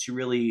calls to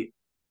really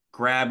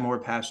grab more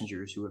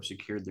passengers who have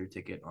secured their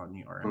ticket on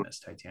the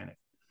RMS Titanic.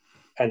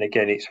 And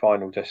again, its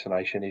final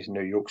destination is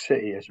New York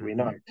City, as we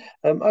know.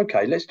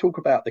 Okay, let's talk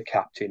about the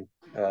captain.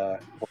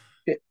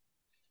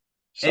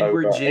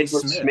 Edward J.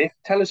 Edward Smith.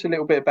 Tell us a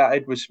little bit about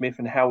Edward Smith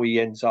and how he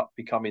ends up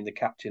becoming the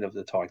captain of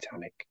the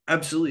Titanic.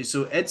 Absolutely.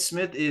 So Ed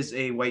Smith is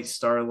a White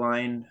Star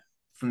Line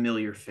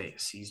familiar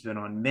face. He's been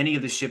on many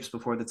of the ships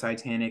before the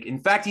Titanic. In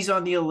fact, he's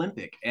on the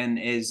Olympic and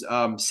is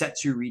set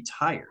to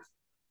retire.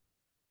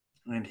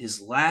 And his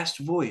last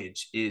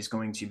voyage is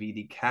going to be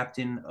the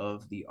captain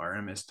of the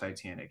RMS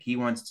Titanic. He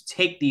wants to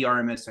take the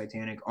RMS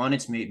Titanic on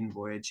its maiden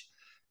voyage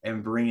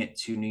and bring it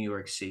to New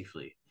York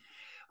safely.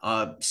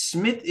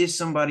 Smith is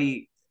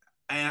somebody,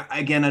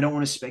 again, I don't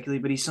want to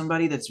speculate, but he's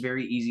somebody that's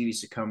very easy to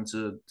succumb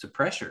to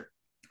pressure.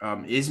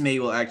 Ismay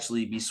will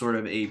actually be sort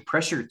of a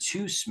pressure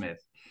to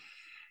Smith.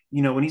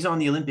 When he's on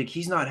the Olympic,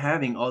 he's not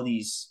having all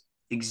these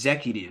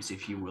executives,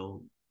 if you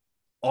will,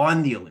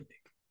 on the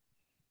Olympic.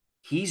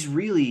 He's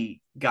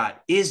really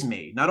got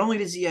Ismay. Not only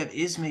does he have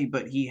Ismay,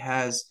 but he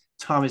has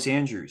Thomas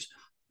Andrews.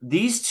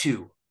 These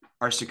two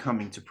are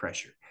succumbing to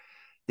pressure.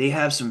 They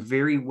have some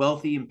very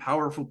wealthy and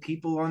powerful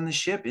people on the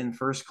ship in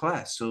first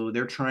class. So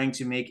they're trying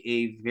to make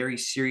a very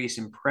serious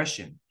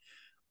impression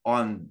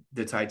on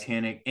the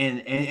Titanic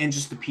and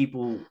just the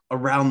people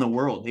around the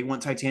world. They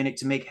want Titanic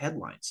to make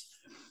headlines.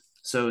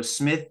 So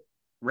Smith,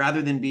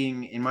 rather than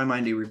being, in my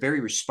mind, a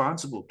very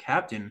responsible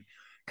captain,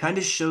 kind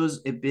of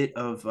shows a bit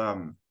of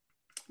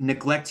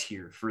neglect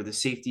here for the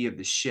safety of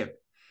the ship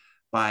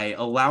by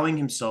allowing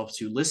himself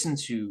to listen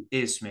to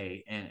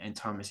Ismay and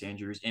Thomas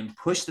Andrews and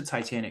push the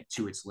Titanic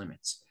to its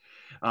limits.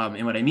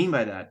 And what I mean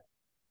by that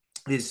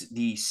is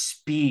the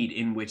speed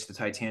in which the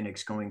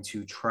Titanic's going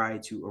to try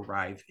to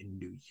arrive in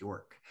New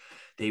York.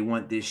 They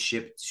want this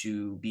ship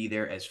to be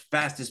there as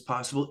fast as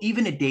possible,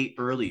 even a day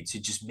early,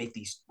 to just make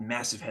these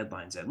massive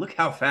headlines. And look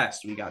how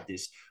fast we got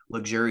this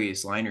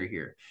luxurious liner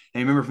here.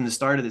 And remember from the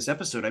start of this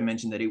episode, I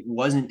mentioned that it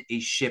wasn't a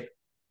ship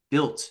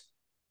built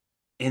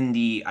in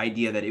the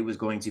idea that it was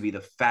going to be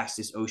the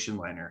fastest ocean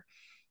liner,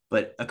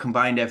 but a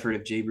combined effort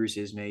of J. Bruce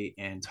Ismay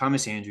and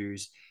Thomas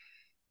Andrews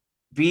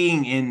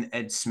being in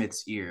Ed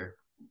Smith's ear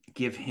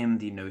give him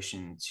the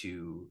notion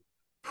to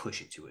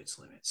push it to its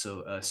limit.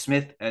 So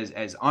Smith,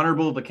 as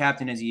honorable of a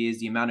captain as he is,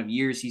 the amount of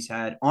years he's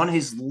had on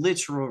his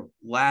literal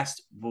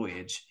last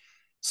voyage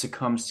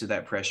succumbs to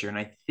that pressure. And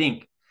I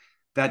think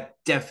that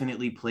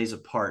definitely plays a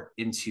part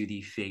into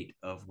the fate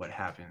of what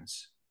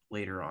happens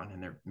later on in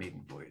their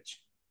maiden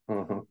voyage.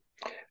 Mm-hmm.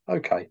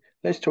 Okay,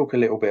 let's talk a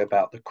little bit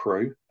about the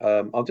crew.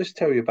 I'll just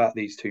tell you about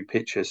these two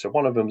pictures. So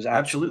one of them is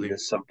actually Absolutely. the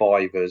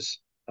survivors.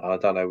 I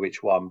don't know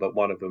which one, but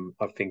one of them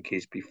I think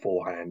is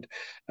beforehand.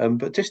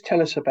 But just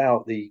tell us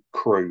about the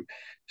crew.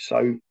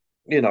 So,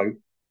 you know,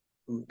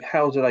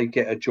 how do they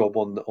get a job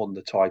on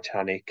the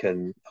Titanic,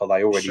 and are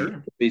they already in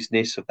Sure. the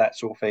business of that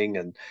sort of thing?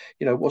 And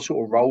what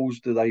sort of roles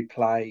do they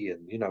play,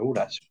 and all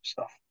that sort of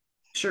stuff.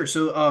 Sure.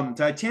 So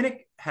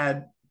Titanic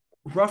had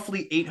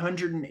roughly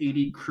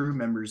 880 crew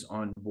members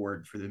on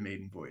board for the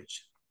maiden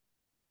voyage.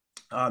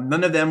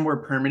 None of them were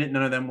permanent.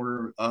 None of them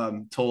were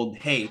told,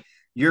 hey,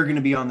 you're going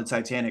to be on the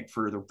Titanic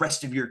for the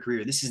rest of your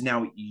career. This is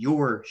now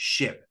your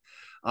ship.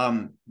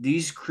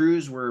 These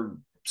crews were,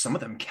 some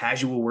of them,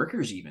 casual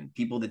workers, even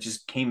people that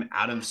just came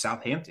out of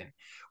Southampton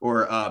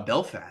or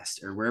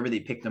Belfast or wherever they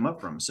picked them up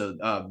from. So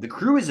the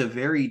crew is a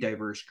very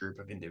diverse group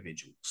of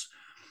individuals.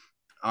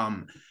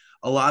 Um,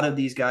 a lot of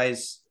these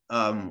guys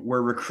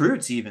were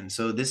recruits, even.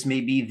 So this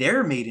may be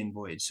their maiden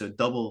voyage. So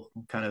double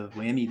kind of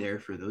whammy there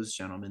for those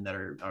gentlemen that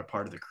are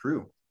part of the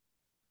crew.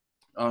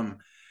 Um,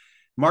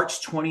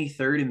 March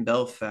 23rd in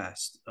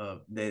Belfast,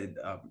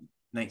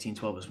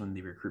 1912 is when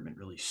the recruitment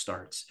really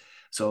starts.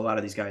 So a lot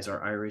of these guys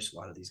are Irish, a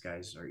lot of these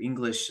guys are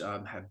English,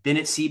 have been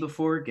at sea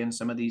before. Again,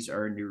 some of these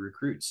are new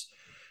recruits.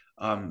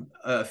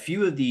 A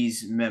few of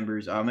these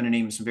members, I'm going to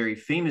name some very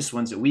famous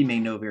ones that we may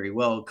know very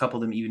well. A couple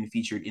of them even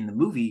featured in the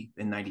movie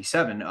in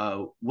 '97.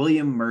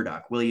 William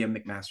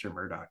McMaster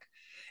Murdoch,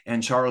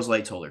 and Charles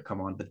Lightoller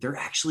come on, but they're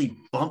actually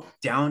bumped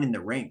down in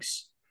the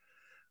ranks.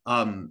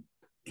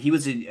 He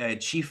was a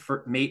chief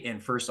mate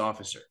and first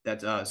officer.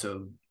 That's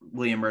so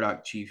William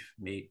Murdoch, chief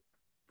mate.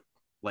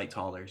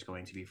 Lightoller is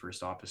going to be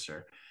first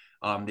officer.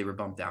 They were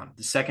bumped down.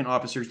 The second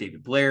officer is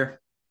David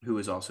Blair, who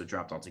is also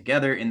dropped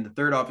altogether. And the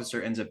third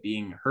officer ends up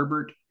being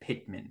Herbert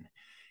Pittman.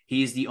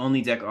 He is the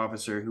only deck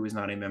officer who is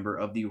not a member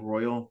of the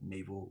Royal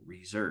Naval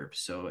Reserve.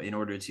 So, in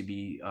order to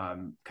be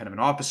kind of an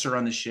officer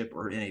on the ship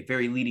or in a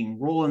very leading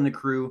role in the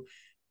crew,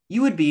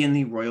 you would be in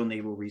the Royal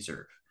Naval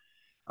Reserve.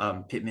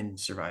 Pittman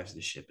survives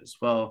the ship as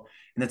well.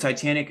 And the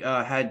Titanic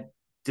had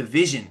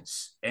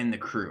divisions in the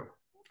crew.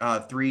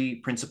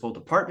 Three principal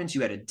departments.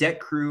 You had a deck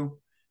crew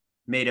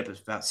made up of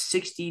about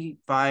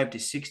 65 to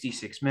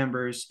 66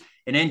 members,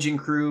 an engine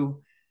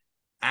crew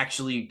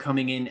actually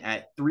coming in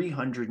at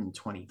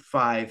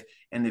 325,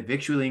 and the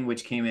victualling,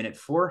 which came in at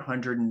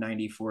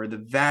 494. The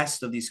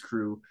vast of these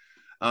crew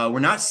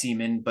were not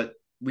seamen, but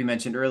we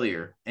mentioned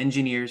earlier,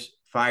 engineers,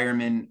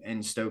 firemen,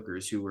 and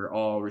stokers, who were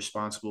all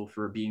responsible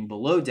for being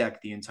below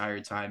deck the entire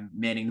time,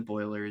 manning the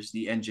boilers,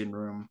 the engine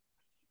room,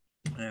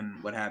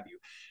 and what have you.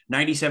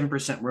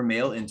 97% were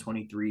male, and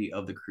 23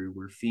 of the crew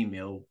were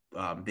female.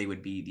 They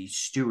would be the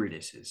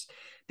stewardesses.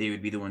 They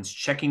would be the ones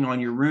checking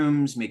on your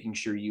rooms, making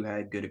sure you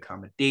had good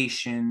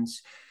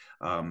accommodations,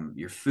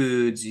 your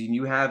foods. And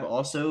you have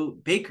also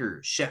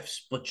bakers,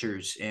 chefs,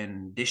 butchers,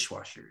 and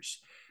dishwashers.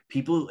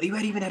 People, you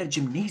had even had a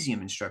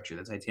gymnasium instructor.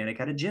 The Titanic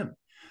had a gym.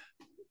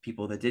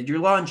 People that did your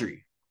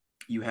laundry.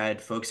 You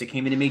had folks that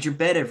came in and made your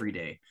bed every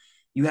day.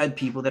 You had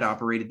people that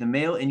operated the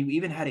mail, and you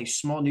even had a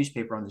small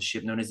newspaper on the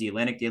ship known as the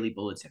Atlantic Daily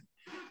Bulletin,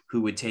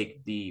 who would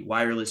take the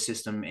wireless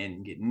system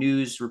and get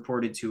news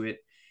reported to it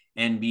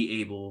and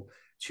be able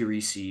to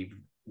receive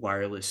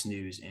wireless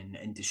news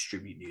and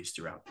distribute news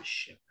throughout the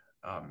ship.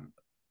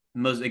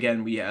 Most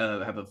again, we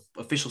have an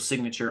official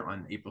signature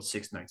on April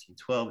 6,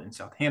 1912 in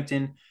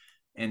Southampton,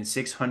 and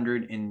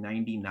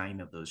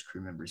 699 of those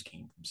crew members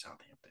came from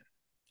Southampton.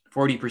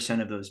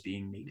 40% of those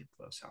being native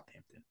of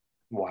Southampton.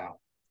 Wow.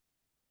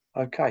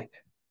 Okay.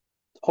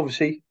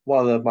 Obviously, one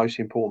of the most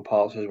important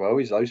parts as well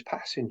is those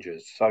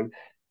passengers. So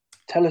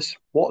tell us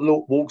what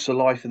walks of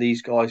life are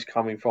these guys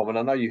coming from? And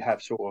I know you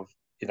have sort of,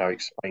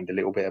 explained a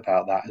little bit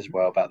about that as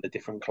well, about the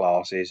different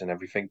classes and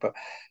everything. But,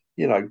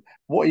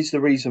 what is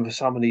the reason for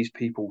some of these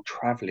people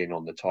traveling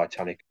on the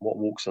Titanic? What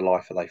walks of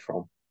life are they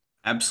from?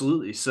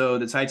 Absolutely. So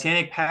the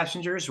Titanic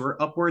passengers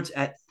were upwards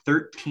at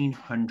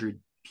 1,300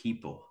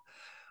 people.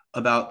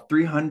 About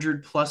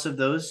 300 plus of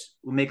those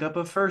will make up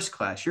a first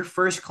class. Your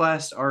first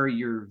class are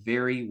your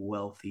very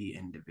wealthy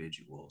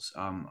individuals.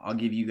 I'll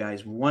give you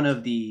guys one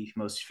of the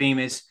most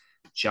famous,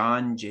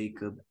 John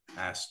Jacob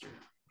Astor.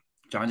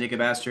 John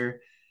Jacob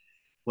Astor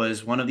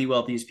was one of the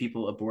wealthiest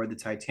people aboard the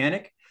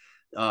Titanic,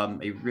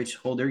 a rich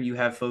holder. You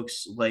have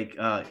folks like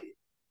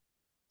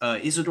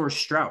Isidor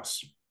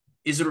Straus.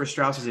 Isidor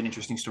Straus is an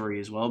interesting story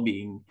as well,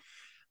 being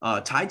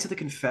tied to the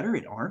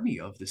Confederate Army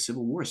of the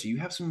Civil War. So you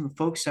have some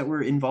folks that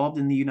were involved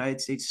in the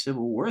United States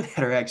Civil War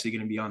that are actually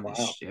going to be on this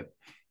Wow. ship.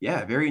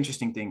 Yeah, very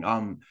interesting thing.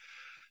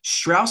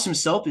 Strauss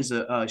himself is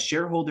a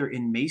shareholder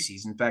in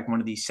Macy's. In fact, one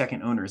of the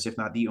second owners, if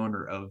not the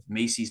owner of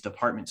Macy's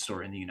department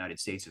store in the United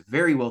States, a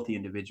very wealthy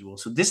individual.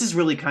 So this is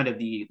really kind of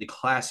the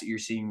class that you're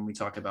seeing when we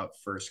talk about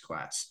first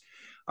class.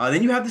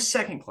 Then you have the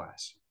second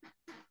class.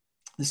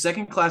 The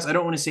second class, I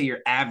don't want to say your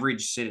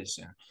average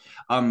citizen,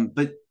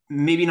 but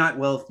maybe not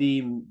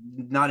wealthy,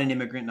 not an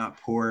immigrant,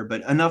 not poor,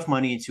 but enough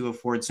money to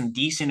afford some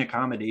decent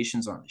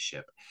accommodations on the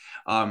ship.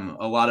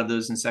 A lot of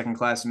those in second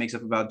class makes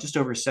up about just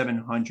over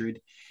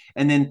 700.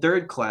 And then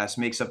third class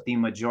makes up the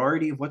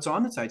majority of what's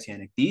on the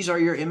Titanic. These are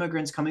your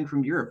immigrants coming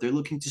from Europe. They're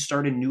looking to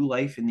start a new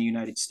life in the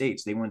United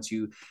States. They want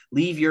to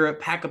leave Europe,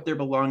 pack up their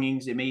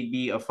belongings. It may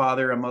be a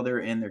father, a mother,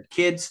 and their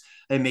kids.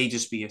 It may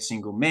just be a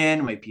single man,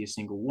 it might be a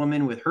single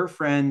woman with her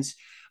friends.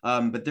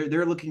 But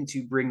they're looking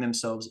to bring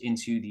themselves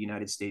into the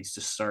United States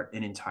to start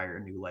an entire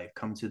new life,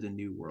 come to the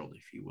new world,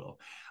 if you will.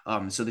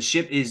 So the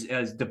ship is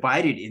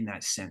divided in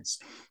that sense.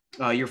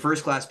 Your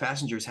first class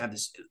passengers have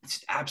this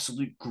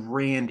absolute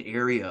grand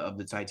area of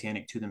the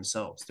Titanic to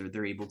themselves.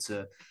 They're able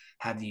to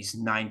have these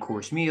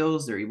 9-course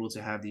meals. They're able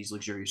to have these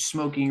luxurious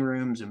smoking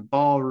rooms and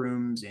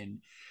ballrooms and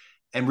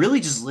really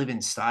just live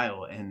in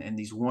style and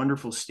these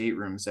wonderful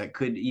staterooms that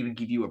could even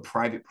give you a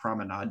private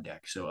promenade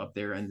deck. So up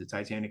there in the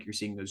Titanic, you're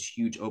seeing those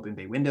huge open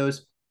bay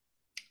windows.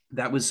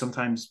 That was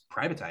sometimes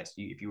privatized.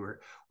 If you were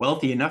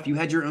wealthy enough, you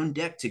had your own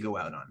deck to go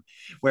out on.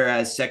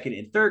 Whereas second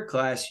and third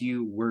class,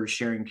 you were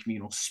sharing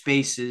communal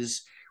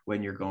spaces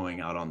when you're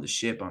going out on the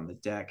ship, on the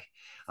deck,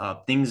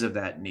 things of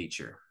that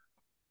nature.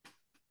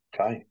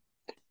 Okay.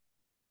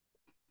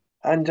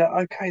 And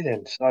okay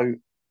then. So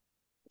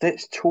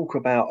let's talk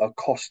about a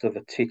cost of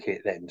a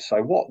ticket then.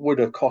 So what would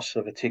a cost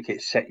of a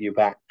ticket set you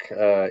back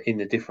in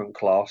the different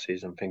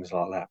classes and things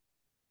like that?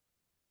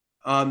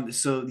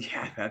 So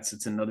yeah,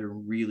 it's another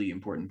really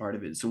important part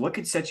of it. So what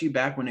could set you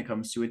back when it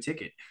comes to a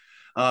ticket?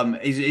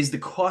 Is the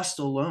cost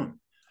alone.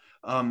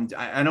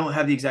 I don't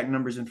have the exact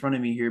numbers in front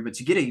of me here, but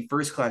to get a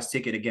first class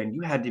ticket, again,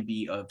 you had to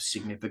be of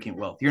significant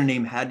wealth. Your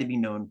name had to be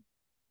known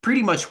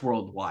pretty much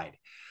worldwide.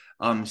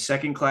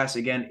 Second class,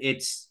 again,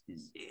 it's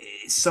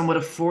somewhat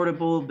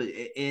affordable, but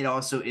it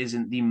also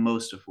isn't the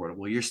most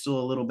affordable. You're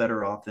still a little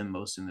better off than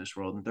most in this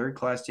world. And third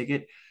class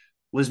ticket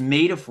was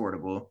made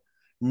affordable,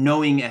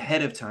 knowing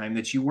ahead of time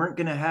that you weren't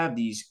going to have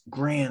these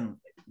grand,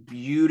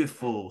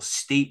 beautiful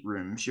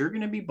staterooms. You're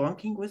going to be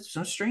bunking with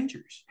some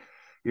strangers.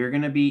 You're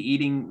going to be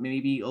eating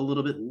maybe a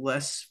little bit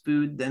less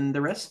food than the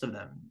rest of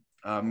them.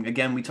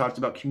 Again, we talked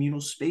about communal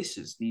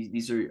spaces.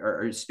 These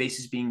are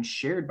spaces being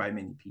shared by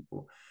many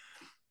people.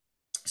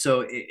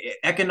 So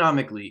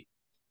economically,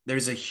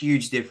 there's a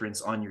huge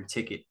difference on your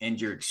ticket and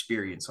your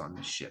experience on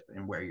the ship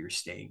and where you're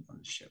staying on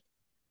the ship.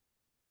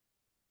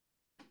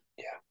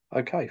 Yeah.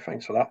 Okay.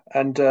 Thanks for that.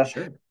 And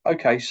Sure.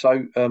 okay,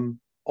 so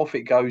off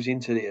it goes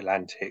into the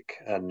Atlantic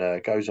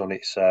and goes on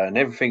its and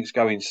everything's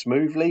going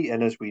smoothly.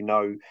 And as we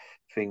know,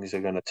 things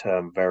are going to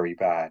turn very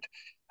bad.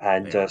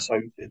 And They are. so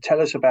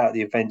tell us about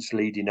the events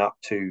leading up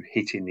to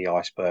hitting the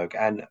iceberg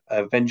and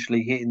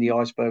eventually hitting the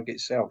iceberg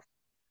itself.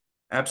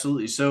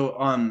 Absolutely.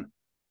 So,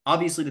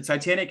 obviously, the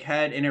Titanic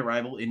had an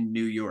arrival in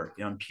New York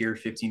on Pier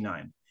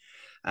 59.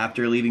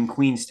 After leaving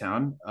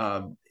Queenstown,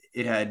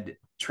 it had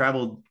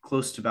traveled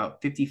close to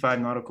about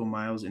 55 nautical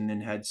miles and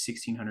then had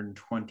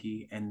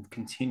 1,620 and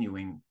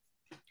continuing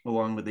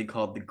along what they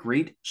called the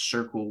Great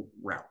Circle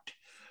Route.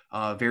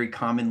 Very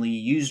commonly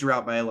used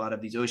route by a lot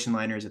of these ocean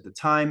liners at the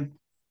time.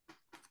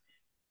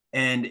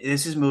 And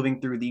this is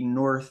moving through the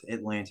North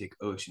Atlantic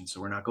Ocean.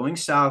 So we're not going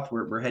south,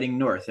 we're heading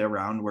north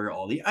around where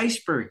all the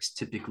icebergs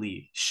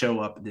typically show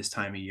up this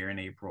time of year in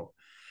April.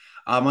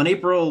 On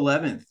April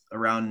 11th,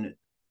 around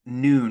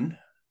noon,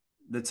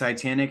 the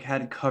Titanic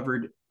had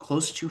covered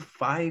close to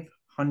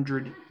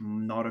 500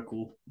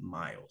 nautical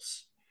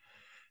miles.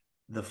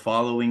 The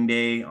following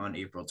day, on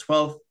April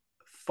 12th,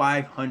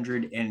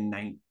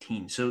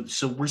 519. So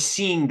we're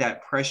seeing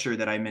that pressure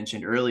that I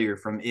mentioned earlier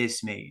from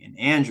Ismay and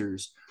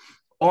Andrews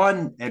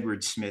on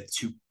Edward Smith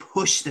to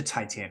push the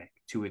Titanic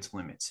to its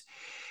limits.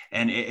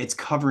 And it's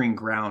covering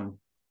ground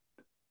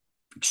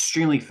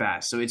extremely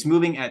fast. So it's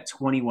moving at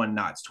 21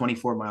 knots,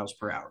 24 miles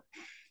per hour,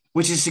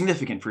 which is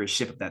significant for a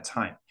ship of that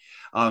time,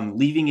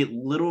 leaving it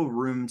little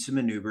room to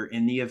maneuver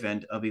in the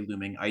event of a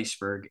looming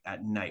iceberg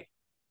at night.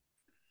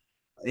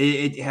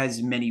 It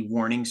has many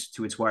warnings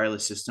to its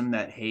wireless system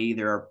that, hey,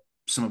 there are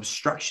some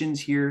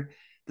obstructions here.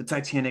 The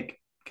Titanic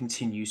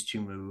continues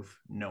to move,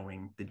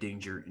 knowing the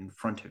danger in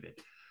front of it.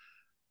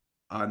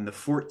 On the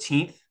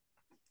 14th,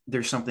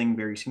 there's something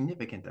very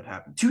significant that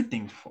happened. Two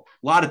things, a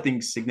lot of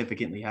things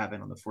significantly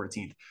happen on the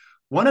 14th.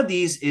 One of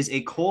these is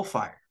a coal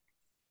fire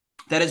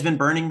that has been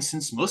burning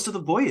since most of the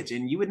voyage,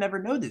 and you would never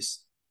know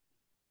this.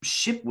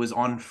 ship was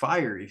on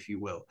fire, if you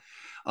will.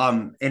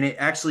 And it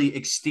actually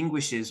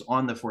extinguishes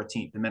on the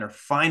 14th. The men are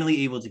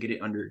finally able to get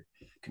it under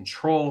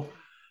control.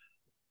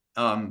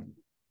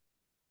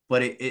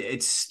 But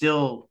it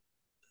still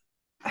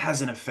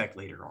has an effect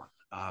later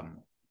on.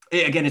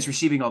 Again, it's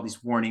receiving all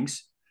these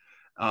warnings,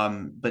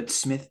 but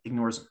Smith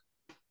ignores them.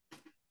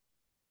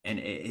 And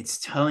it's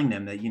telling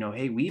them that,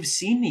 hey, we've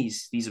seen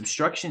these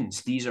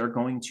obstructions. These are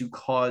going to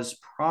cause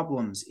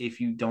problems if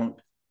you don't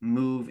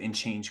move and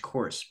change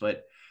course.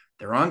 But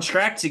they're on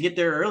track to get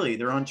there early.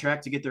 They're on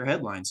track to get their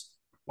headlines.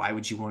 Why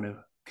would you want to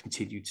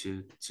continue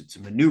to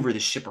maneuver the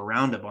ship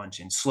around a bunch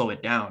and slow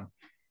it down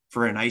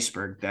for an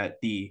iceberg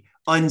that the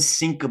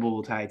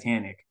unsinkable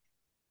Titanic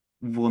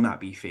will not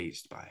be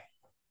phased by?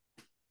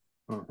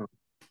 Mm-hmm.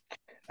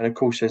 And of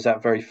course, there's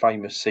that very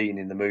famous scene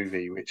in the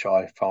movie, which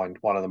I find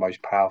one of the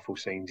most powerful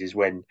scenes, is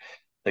when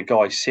the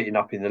guy's sitting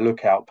up in the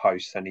lookout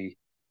post and he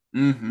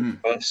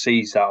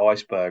sees that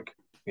iceberg.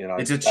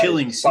 It's a That is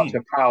chilling such a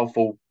scene.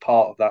 powerful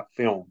part of that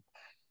film.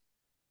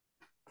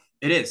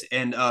 It is,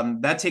 and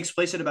that takes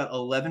place at about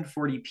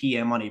 11:40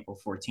 p.m. on April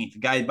 14th. The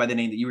guy by the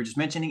name that you were just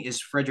mentioning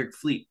is Frederick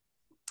Fleet.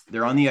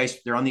 They're on the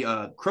ice. They're on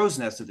the crow's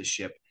nest of the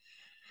ship,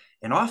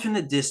 and off in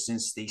the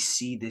distance, they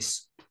see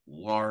this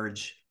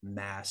large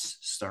mass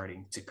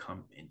starting to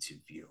come into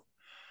view.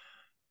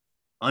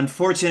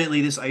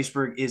 Unfortunately, this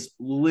iceberg is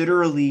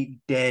literally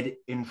dead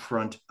in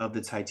front of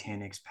the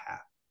Titanic's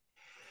path.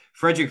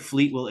 Frederick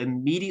Fleet will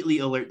immediately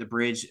alert the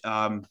bridge.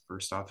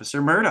 First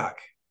Officer Murdoch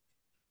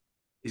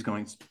is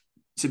going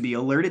to be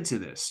alerted to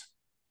this.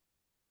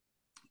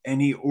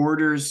 And he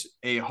orders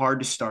a hard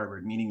to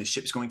starboard, meaning the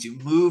ship's going to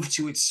move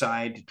to its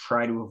side to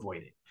try to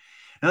avoid it.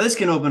 Now, this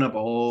can open up a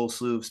whole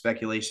slew of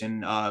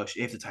speculation.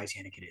 If the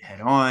Titanic hit it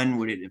head on,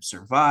 would it have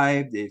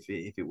survived? If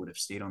it would have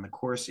stayed on the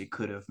course, it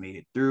could have made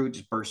it through,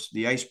 just burst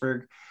the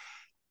iceberg.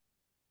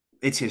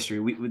 It's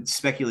history.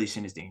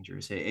 Speculation is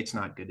dangerous. It's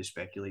not good to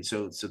speculate.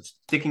 So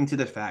sticking to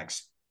the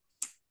facts,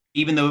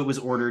 even though it was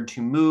ordered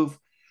to move,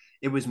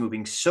 it was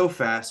moving so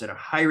fast at a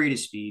high rate of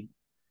speed,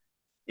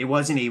 it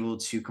wasn't able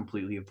to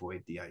completely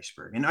avoid the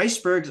iceberg. And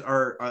icebergs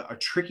are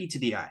tricky to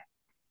the eye.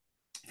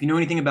 If you know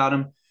anything about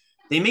them,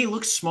 they may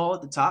look small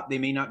at the top. They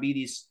may not be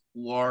these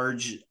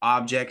large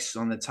objects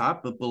on the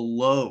top, but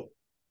below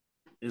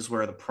is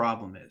where the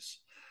problem is.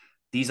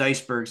 These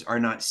icebergs are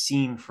not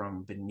seen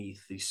from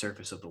beneath the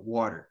surface of the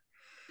water.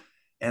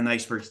 And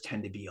icebergs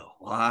tend to be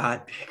a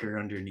lot bigger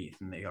underneath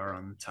than they are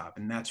on the top.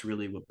 And that's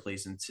really what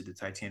plays into the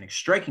Titanic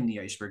striking the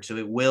iceberg. So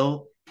it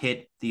will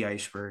hit the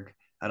iceberg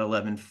at a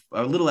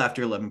little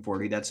after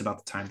 11:40. That's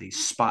about the time they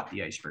spot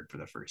the iceberg for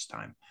the first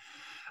time.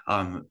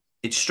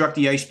 It struck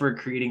the iceberg,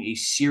 creating a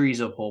series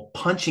of holes,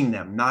 punching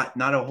them, not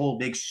a whole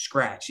big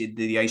scratch.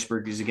 The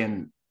iceberg is,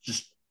 again,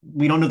 just,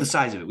 we don't know the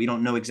size of it. We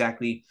don't know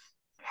exactly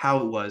how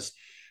it was,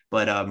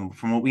 but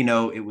from what we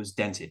know, it was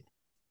dented.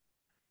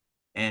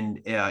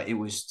 And it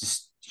was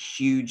just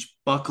huge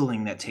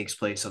buckling that takes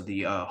place of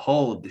the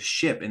hull of the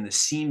ship, and the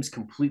seams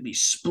completely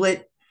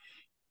split,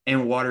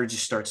 and water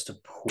just starts to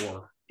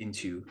pour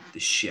into the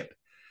ship.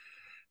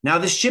 Now,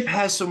 the ship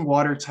has some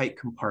watertight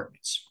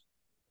compartments,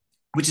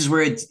 which is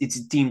where it's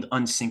deemed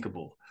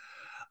unsinkable.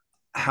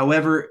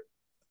 However,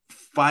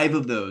 5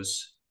 of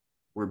those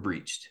were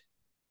breached.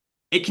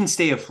 It can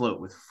stay afloat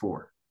with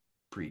 4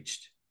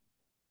 breached,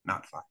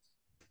 not 5.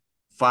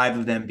 5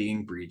 of them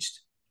being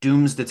breached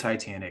dooms the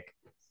Titanic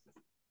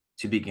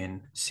to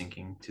begin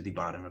sinking to the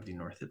bottom of the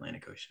North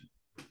Atlantic Ocean.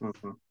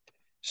 Mm-hmm.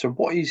 So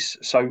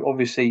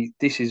obviously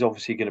this is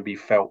obviously going to be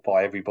felt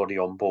by everybody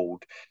on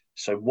board.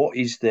 So what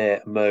is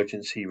their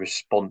emergency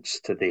response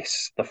to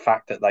this? The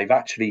fact that they've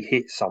actually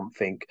hit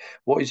something,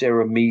 what is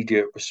their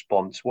immediate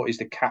response? What is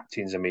the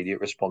captain's immediate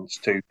response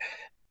to,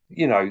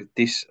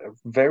 this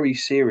very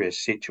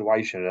serious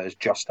situation that has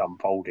just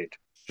unfolded?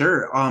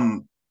 Sure.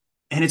 And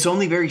it's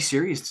only very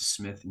serious to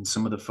Smith and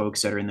some of the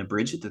folks that are in the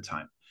bridge at the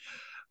time.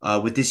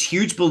 With this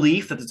huge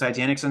belief that the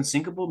Titanic's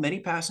unsinkable, many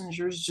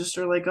passengers just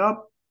are like,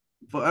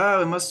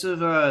 it must have,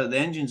 the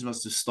engines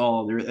must have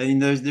stalled.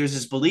 There's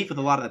this belief with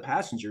a lot of the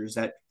passengers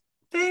that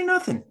they ain't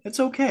nothing. It's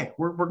okay.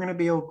 We're gonna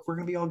be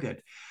all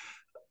good.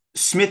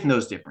 Smith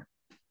knows different.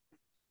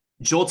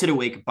 Jolted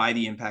awake by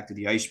the impact of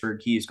the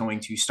iceberg, he is going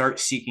to start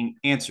seeking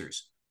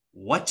answers.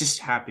 What just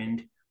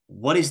happened?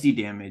 What is the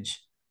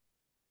damage?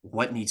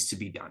 What needs to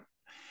be done?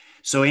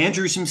 So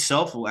Andrews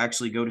himself will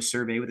actually go to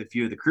survey with a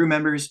few of the crew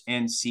members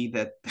and see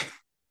that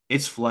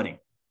it's flooding.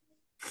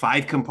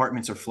 5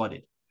 compartments are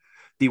flooded.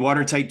 The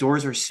watertight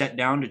doors are set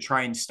down to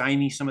try and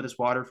stymie some of this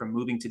water from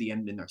moving to the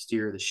end and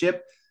exterior of the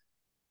ship,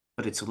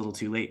 but it's a little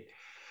too late.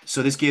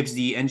 So this gives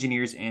the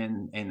engineers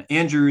and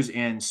Andrews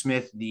and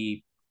Smith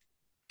the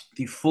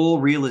full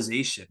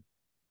realization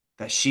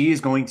that she is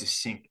going to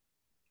sink,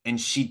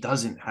 and she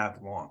doesn't have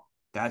long.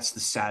 That's the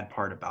sad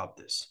part about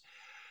this.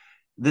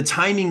 The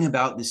timing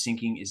about the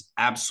sinking is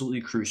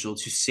absolutely crucial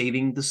to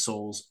saving the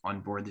souls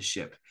on board the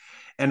ship.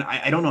 And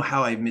I don't know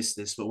how I missed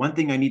this, but one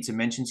thing I need to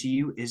mention to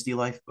you is the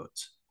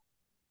lifeboats.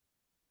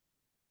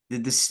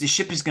 The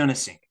ship is going to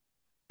sink.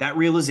 That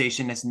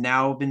realization has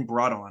now been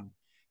brought on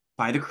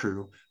by the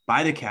crew,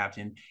 by the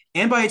captain,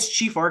 and by its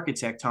chief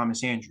architect,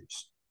 Thomas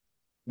Andrews.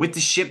 With the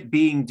ship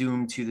being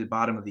doomed to the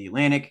bottom of the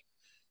Atlantic,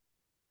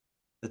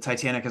 the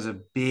Titanic has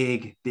a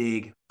big,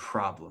 big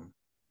problem: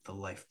 the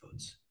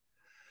lifeboats.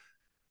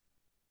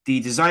 The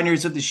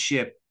designers of the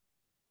ship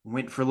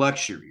went for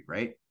luxury,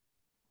 right?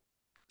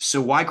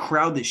 So why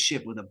crowd the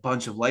ship with a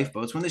bunch of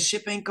lifeboats when the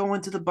ship ain't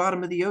going to the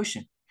bottom of the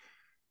ocean?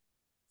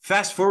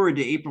 Fast forward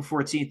to April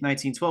 14th,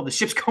 1912, the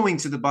ship's going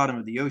to the bottom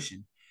of the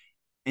ocean,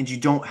 and you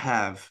don't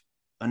have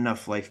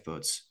enough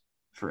lifeboats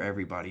for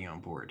everybody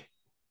on board.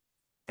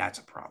 That's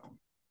a problem.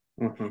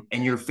 Mm-hmm.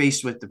 And you're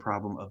faced with the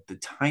problem of the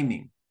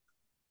timing.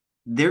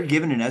 They're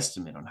given an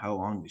estimate on how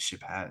long the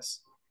ship has.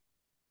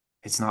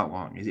 It's not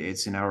long.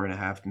 It's an hour and a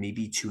half,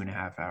 maybe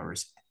 2.5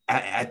 hours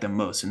at the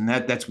most. And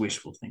that's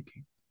wishful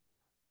thinking.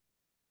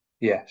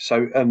 Yeah,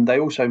 so they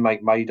also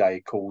make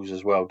Mayday calls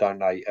as well, don't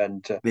they?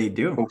 And They of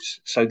do. course,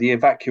 so the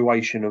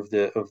evacuation of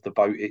the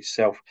boat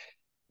itself,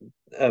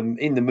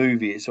 in the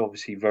movie, it's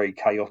obviously very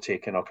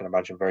chaotic, and I can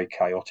imagine very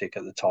chaotic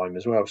at the time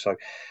as well. So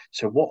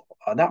what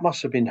that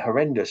must have been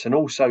horrendous. And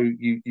also,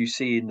 you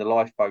see in the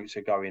lifeboats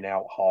are going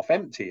out half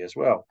empty as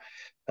well.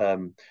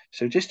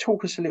 So just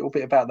talk us a little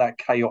bit about that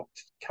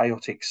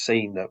chaotic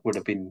scene that would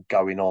have been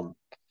going on.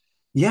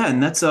 Yeah,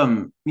 and that's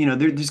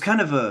there's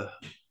kind of a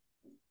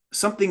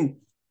something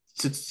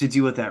to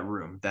do with that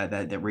room,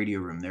 that radio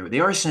room. They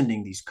are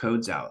sending these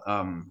codes out.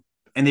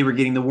 And they were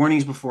getting the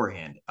warnings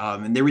beforehand.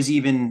 And there was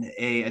even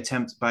a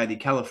attempt by the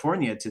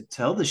California to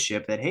tell the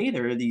ship that, hey,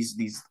 there are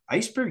these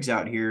icebergs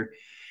out here,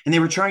 and they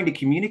were trying to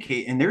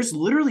communicate. And there's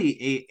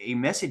literally a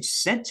message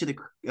sent to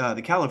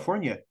the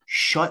California: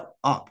 shut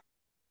up.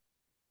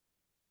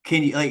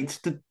 Can you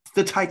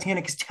the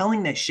Titanic is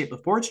telling that ship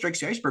before it strikes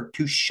the iceberg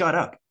to shut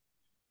up.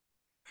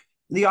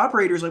 The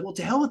operator's like, well,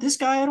 to hell with this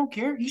guy. I don't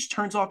care. He just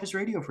turns off his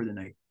radio for the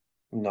night.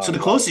 So No the way.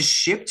 closest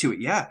ship to it,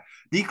 yeah,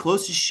 the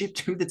closest ship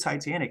to the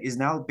Titanic is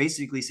now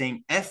basically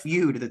saying F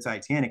you to the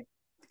Titanic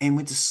and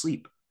went to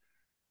sleep.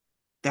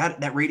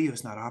 That radio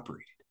is not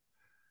operated.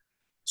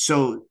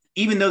 So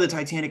even though the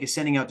Titanic is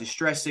sending out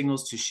distress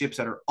signals to ships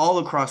that are all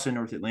across the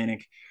North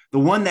Atlantic, the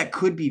one that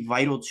could be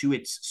vital to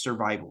its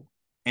survival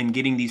and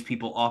getting these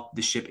people off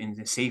the ship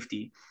into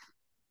safety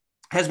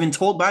has been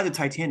told by the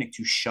Titanic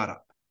to shut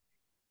up.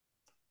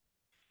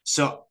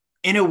 So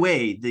in a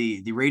way,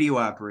 the radio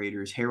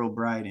operators, Harold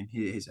Bride and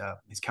his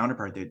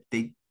counterpart,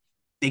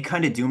 they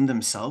kind of doomed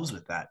themselves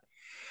with that.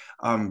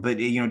 But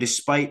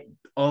despite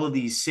all of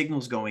these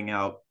signals going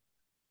out,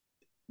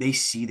 they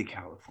see the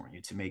California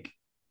to make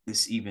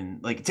this even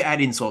like to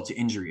add insult to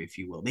injury, if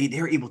you will.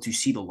 They're able to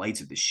see the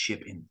lights of the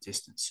ship in the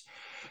distance.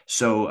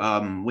 So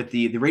with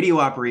the radio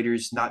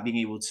operators not being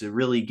able to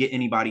really get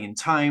anybody in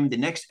time, the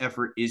next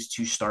effort is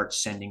to start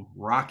sending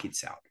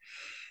rockets out.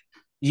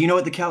 You know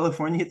what the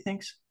California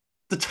thinks?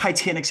 The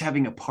Titanic's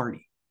having a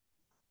party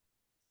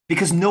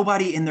because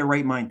nobody in their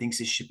right mind thinks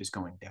this ship is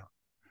going down.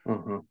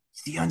 Mm-hmm.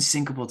 It's the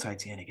unsinkable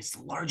Titanic. It's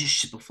the largest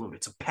ship afloat.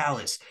 It's a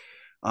palace.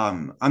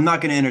 I'm not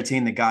going to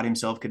entertain that God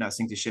himself could not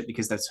sink the ship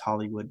because that's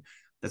Hollywood.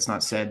 That's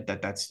not said.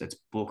 That's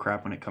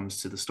bullcrap when it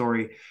comes to the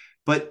story.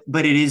 But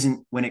it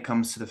isn't when it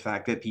comes to the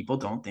fact that people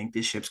don't think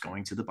this ship's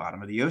going to the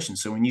bottom of the ocean.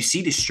 So when you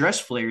see distress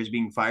flares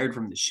being fired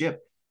from the ship,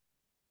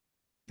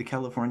 the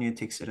California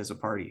takes it as a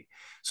party.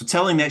 So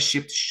telling that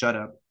ship to shut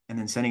up and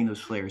then sending those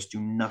flares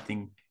do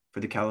nothing for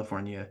the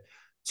California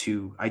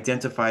to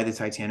identify the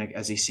Titanic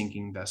as a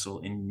sinking vessel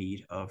in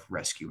need of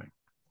rescuing.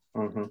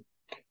 Mm-hmm.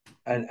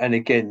 And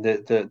again,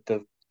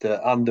 the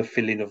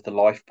underfilling of the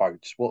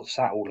lifeboats. What's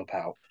that all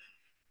about?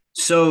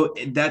 So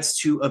that's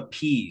to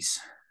appease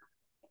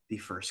the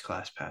first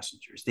class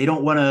passengers. They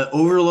don't want to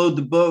overload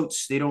the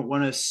boats. They don't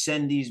want to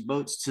send these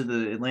boats to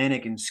the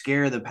Atlantic and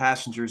scare the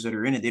passengers that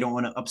are in it. They don't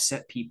want to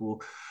upset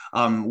people.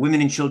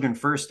 Women and children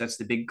first. That's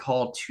the big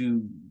call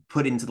to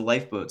put into the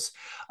lifeboats.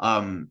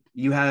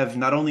 You have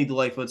not only the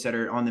lifeboats that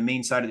are on the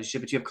main side of the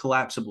ship, but you have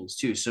collapsibles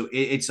too. So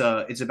it's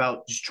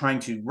about just trying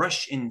to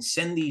rush and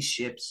send these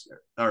ships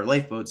or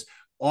lifeboats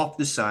off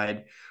the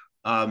side.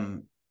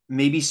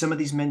 Maybe some of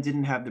these men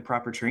didn't have the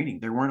proper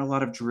training. There weren't a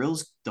lot of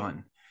drills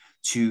done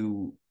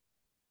to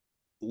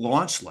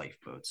launch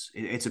lifeboats.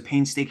 It's a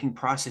painstaking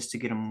process to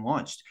get them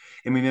launched.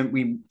 And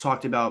we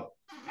talked about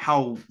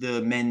how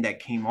the men that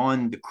came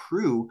on the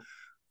crew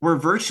were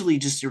virtually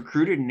just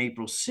recruited in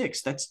April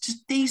 6th. That's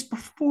just days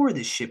before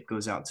the ship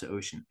goes out to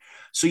ocean.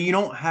 So you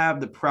don't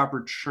have the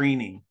proper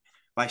training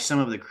by some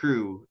of the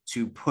crew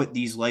to put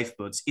these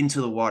lifeboats into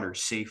the water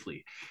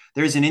safely.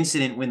 There's an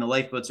incident when the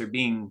lifeboats are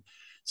being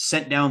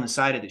sent down the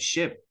side of the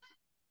ship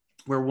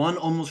where one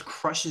almost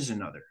crushes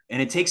another.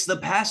 And it takes the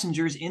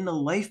passengers in the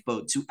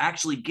lifeboat to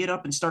actually get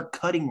up and start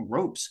cutting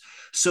ropes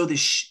so the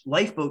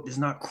lifeboat does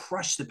not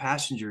crush the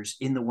passengers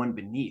in the one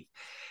beneath.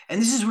 And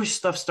this is where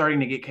stuff's starting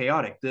to get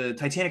chaotic. The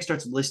Titanic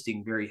starts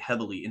listing very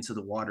heavily into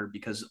the water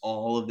because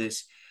all of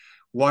this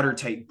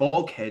watertight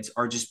bulkheads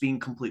are just being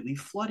completely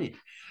flooded.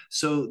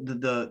 So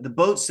the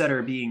boats that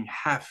are being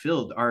half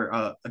filled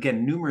are,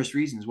 again, numerous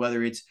reasons,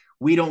 whether it's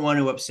we don't want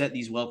to upset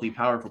these wealthy,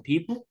 powerful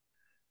people,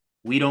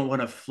 we don't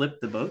want to flip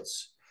the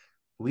boats,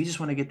 We just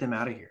want to get them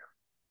out of here.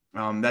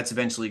 That's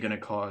eventually going to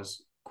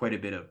cause quite a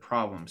bit of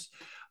problems.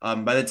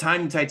 By the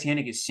time the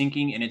Titanic is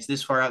sinking and it's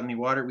this far out in the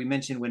water, we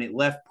mentioned when it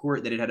left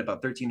port that it had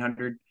about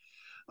 1,300.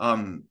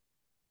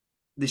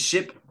 The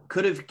ship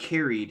could have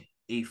carried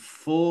a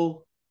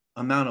full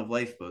amount of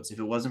lifeboats if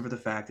it wasn't for the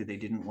fact that they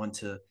didn't want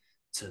to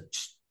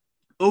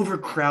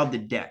overcrowd the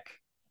deck,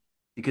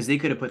 because they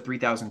could have put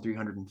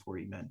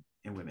 3,340 men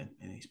and women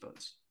in these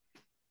boats.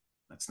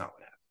 That's not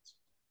what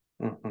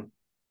happens. Mm-hmm.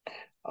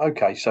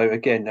 Okay, so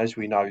again, as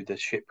we know, the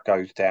ship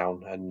goes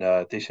down, and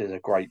this is a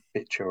great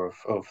picture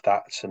of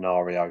that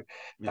scenario.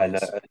 It And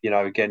is.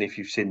 again, if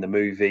you've seen the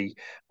movie,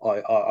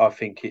 I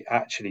think it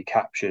actually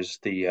captures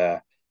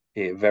the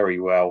it very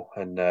well,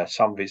 and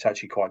some of it's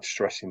actually quite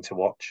distressing to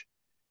watch,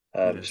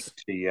 It is.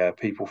 especially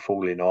people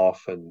falling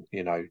off and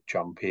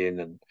jumping,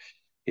 and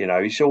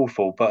it's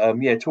awful.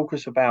 But yeah, talk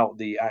us about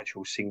the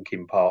actual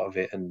sinking part of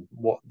it and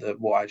what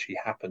actually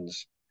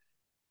happens.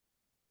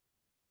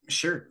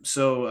 Sure.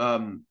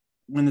 So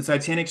when the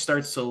Titanic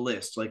starts to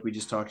list, like we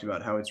just talked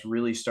about, how it's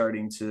really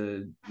starting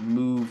to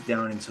move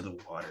down into the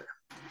water,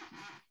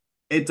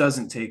 it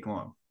doesn't take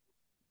long.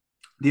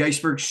 The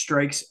iceberg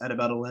strikes at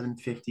about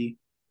 11:50,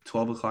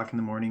 12 o'clock in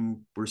the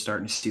morning. We're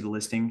starting to see the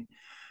listing.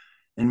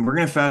 And we're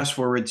going to fast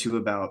forward to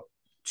about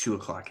 2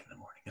 o'clock in the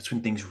morning. That's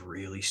when things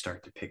really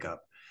start to pick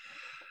up.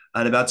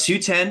 At about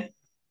 2:10,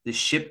 the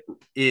ship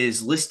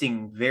is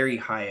listing very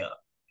high up.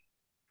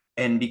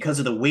 And because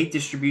of the weight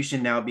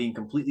distribution now being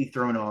completely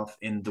thrown off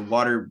and the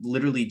water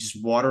literally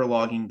just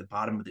waterlogging the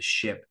bottom of the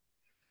ship,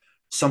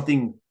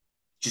 something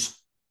just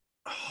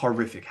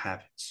horrific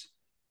happens.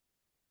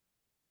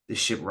 The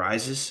ship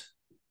rises,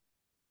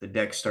 the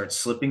deck starts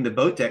slipping, the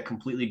boat deck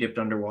completely dipped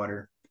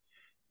underwater.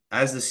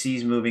 As the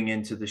sea's moving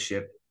into the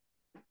ship,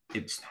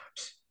 it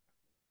snaps.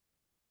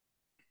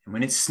 And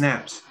when it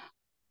snaps,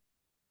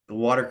 the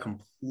water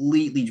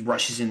completely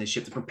rushes in the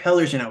ship. The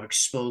propellers are now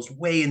exposed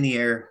way in the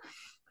air.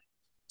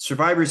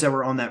 Survivors that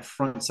were on that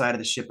front side of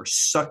the ship are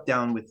sucked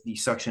down with the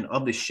suction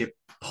of the ship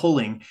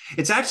pulling.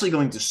 It's actually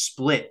going to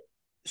split,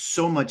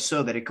 so much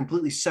so that it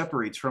completely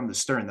separates from the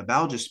stern. The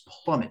bow just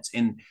plummets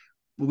and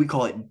what we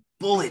call it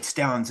bullets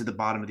down to the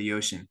bottom of the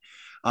ocean,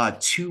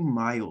 2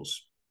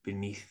 miles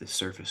beneath the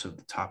surface of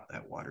the top of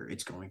that water.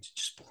 It's going to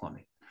just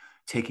plummet,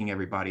 taking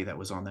everybody that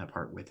was on that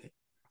part with it.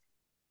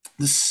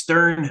 The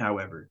stern,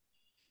 however,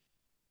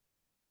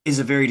 is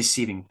a very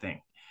deceiving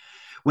thing.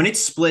 When it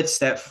splits,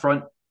 that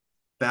front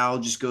bow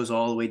just goes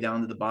all the way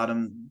down to the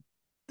bottom.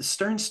 The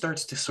stern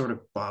starts to sort of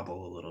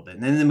bobble a little bit.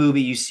 And then in the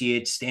movie, you see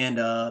it stand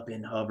up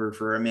and hover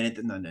for a minute.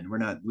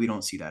 No, we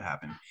don't see that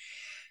happen.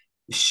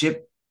 The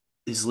ship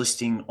is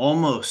listing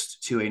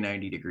almost to a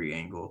 90-degree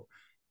angle,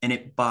 and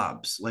it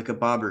bobs like a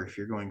bobber if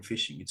you're going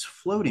fishing. It's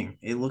floating.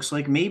 It looks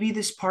like maybe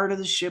this part of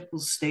the ship will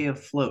stay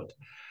afloat.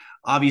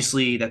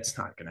 Obviously, that's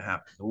not going to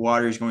happen. The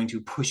water is going to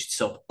push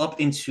itself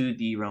up into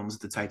the realms of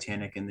the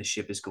Titanic, and the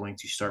ship is going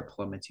to start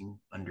plummeting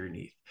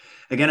underneath.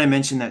 Again, I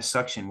mentioned that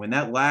suction. When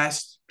that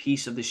last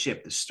piece of the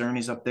ship, the stern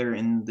is up there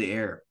in the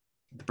air,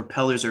 the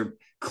propellers are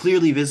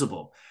clearly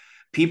visible.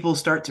 People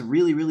start to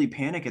really, really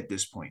panic at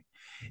this point,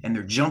 and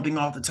they're jumping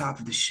off the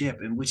top of the ship,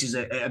 and which is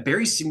a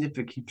very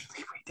significant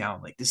way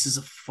down. Like, this is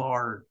a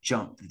far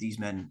jump that these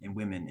men and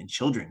women and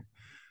children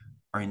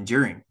are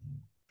enduring.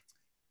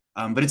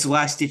 But it's a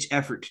last ditch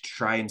effort to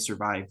try and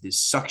survive this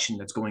suction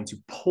that's going to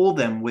pull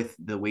them with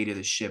the weight of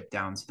the ship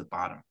down to the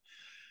bottom.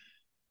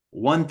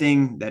 One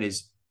thing that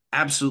is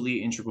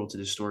absolutely integral to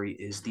this story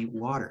is the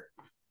water.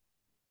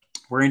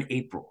 We're in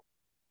April.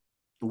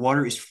 The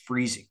water is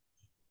freezing.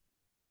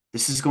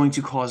 This is going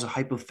to cause a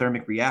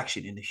hypothermic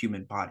reaction in the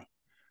human body.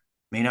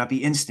 May not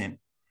be instant,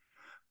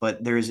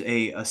 but there's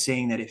a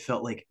saying that it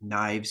felt like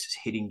knives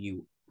hitting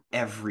you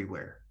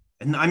everywhere.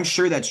 And I'm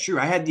sure that's true.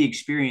 I had the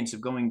experience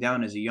of going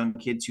down as a young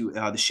kid to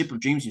the Ship of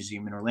Dreams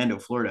Museum in Orlando,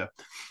 Florida,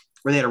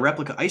 where they had a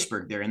replica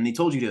iceberg there, and they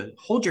told you to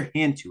hold your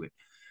hand to it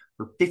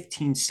for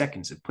 15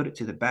 seconds and put it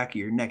to the back of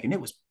your neck, and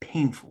it was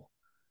painful.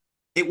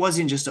 It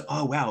wasn't just,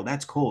 oh, wow,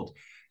 that's cold.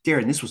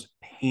 Darren, this was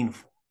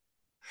painful.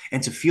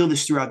 And to feel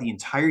this throughout the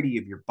entirety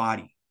of your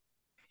body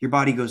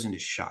goes into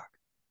shock.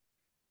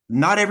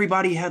 Not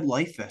everybody had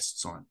life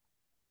vests on.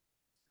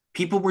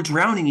 People were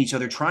drowning each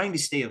other, trying to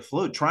stay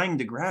afloat, trying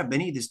to grab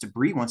any of this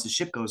debris once the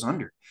ship goes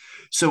under.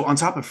 So, on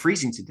top of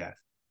freezing to death,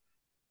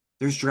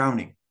 there's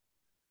drowning.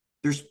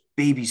 There's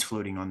babies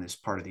floating on this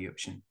part of the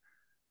ocean.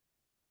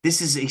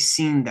 This is a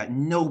scene that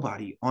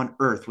nobody on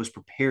Earth was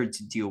prepared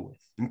to deal with.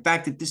 In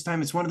fact, at this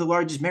time, it's one of the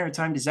largest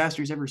maritime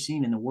disasters ever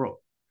seen in the world.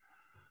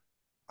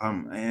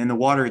 And the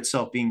water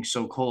itself being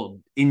so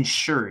cold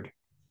ensured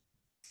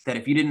that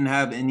if you didn't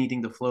have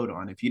anything to float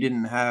on, if you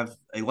didn't have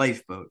a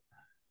lifeboat,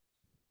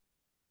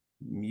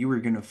 you were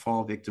going to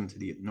fall victim to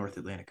the North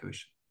Atlantic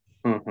Ocean.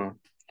 Mm-hmm.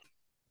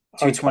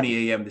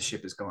 2:20 a.m. the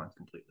ship is gone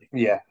completely.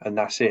 Yeah, and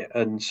that's it.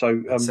 And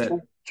so, That's it.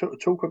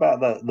 talk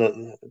about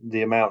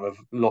the amount of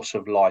loss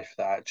of life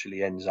that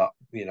actually ends up,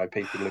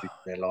 people losing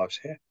their lives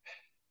here.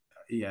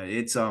 Yeah,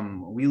 it's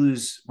we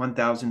lose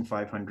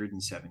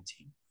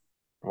 1,517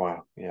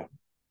 Wow. Yeah.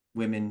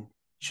 women,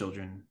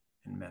 children,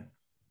 and men.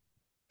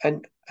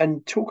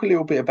 And talk a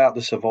little bit about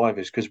the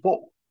survivors, because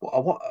what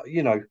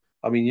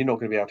I mean, you're not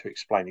going to be able to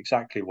explain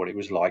exactly what it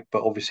was like,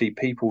 but obviously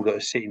people that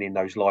are sitting in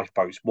those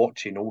lifeboats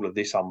watching all of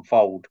this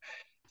unfold,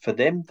 for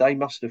them, they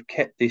must have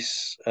kept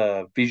this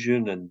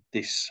vision and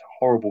this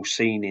horrible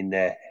scene in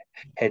their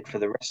head for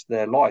the rest of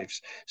their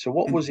lives. So,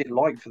 what And was it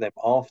like for them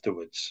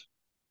afterwards?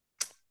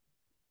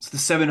 it's the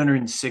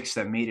 706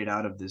 that made it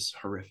out of this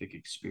horrific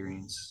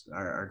experience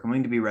are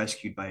going to be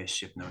rescued by a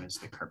ship known as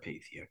the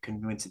Carpathia,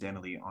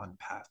 coincidentally on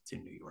path to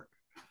New York.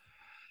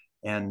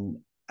 And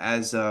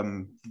as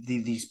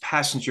these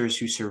passengers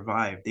who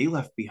survived, they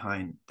left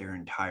behind their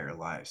entire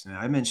lives. And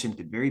I mentioned at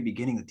the very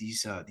beginning that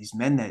these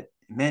men,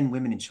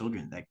 women, and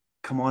children that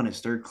come on as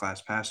third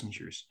class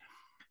passengers,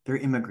 they're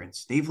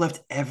immigrants. They've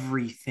left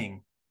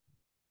everything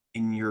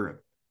in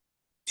Europe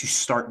to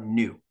start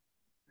new.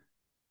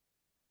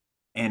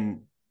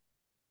 And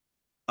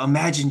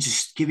imagine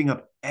just giving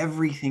up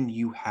everything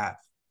you have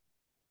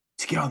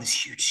to get on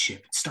this huge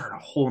ship and start a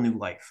whole new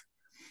life.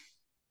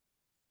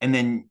 And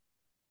then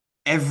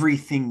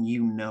everything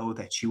you know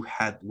that you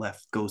had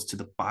left goes to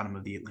the bottom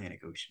of the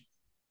Atlantic Ocean.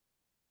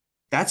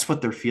 That's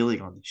what they're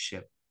feeling on this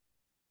ship.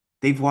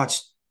 They've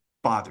watched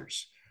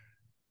fathers,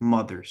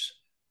 mothers,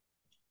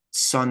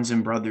 sons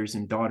and brothers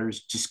and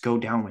daughters just go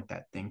down with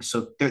that thing.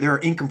 So there are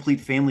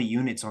incomplete family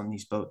units on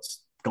these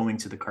boats going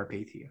to the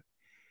Carpathia,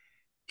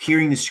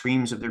 hearing the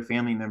screams of their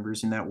family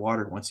members in that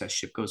water once that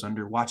ship goes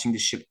under, watching the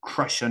ship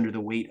crush under the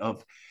weight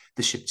of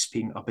the ship just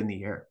being up in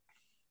the air.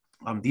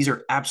 These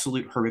are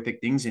absolute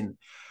horrific things. And,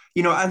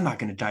 I'm not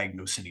going to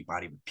diagnose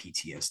anybody with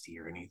PTSD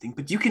or anything,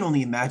 but you can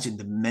only imagine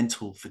the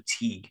mental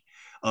fatigue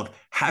of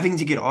having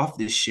to get off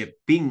this ship,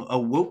 being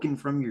awoken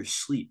from your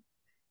sleep,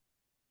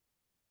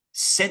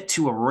 sent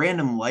to a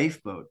random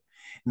lifeboat.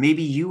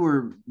 Maybe you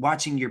were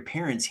watching your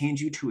parents hand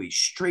you to a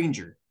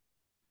stranger,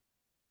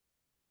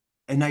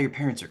 and now your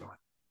parents are gone.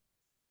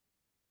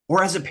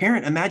 Or as a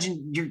parent,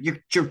 imagine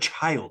your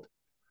child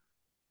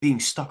being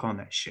stuck on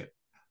that ship.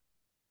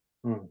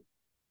 Hmm.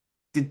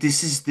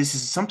 This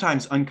is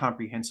sometimes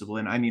incomprehensible,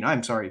 and I mean,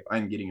 I'm sorry if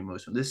I'm getting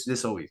emotional.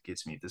 This always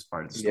gets me at this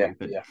part of the Yeah, story,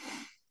 but yeah.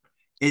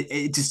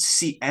 it just to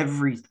see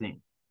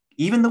everything,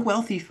 even the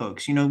wealthy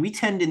folks. We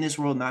tend in this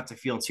world not to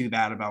feel too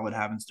bad about what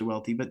happens to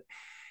wealthy, but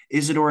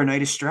Isidore and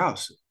Ida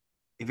Strauss,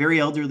 a very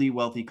elderly,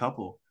 wealthy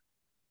couple,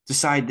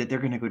 decide that they're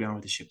going to go down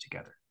with the ship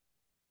together.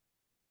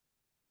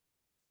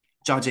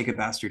 John Jacob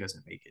Astor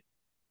doesn't make it.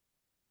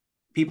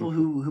 People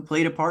Mhm. who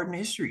played a part in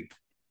history.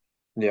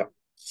 Yeah.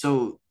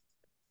 So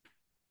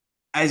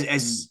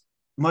as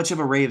much of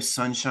a ray of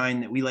sunshine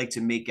that we like to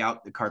make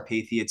out the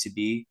Carpathia to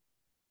be,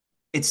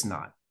 it's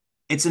not.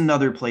 It's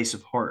another place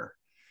of horror.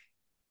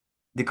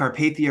 The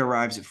Carpathia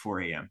arrives at 4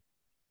 a.m.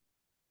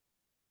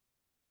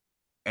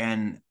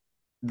 and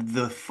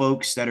the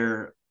folks that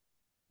are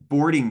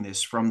boarding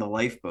this from the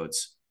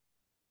lifeboats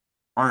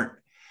aren't,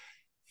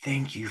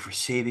 thank you for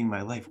saving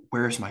my life.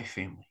 Where's my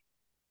family?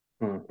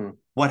 Hmm.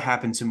 What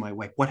happened to my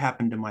wife? What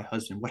happened to my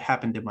husband? What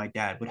happened to my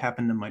dad? What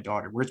happened to my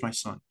daughter? Where's my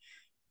son?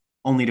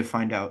 Only to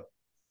find out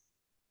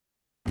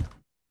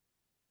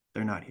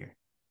they're not here.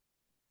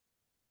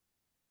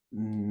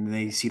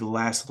 They see the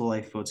last of the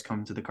lifeboats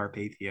come to the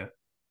Carpathia.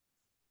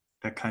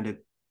 That kind of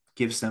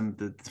gives them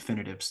the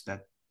definitives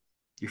that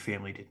your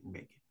family didn't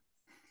make it.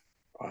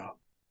 Wow.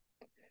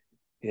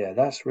 Yeah,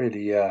 that's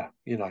really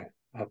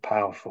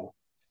powerful.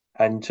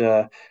 And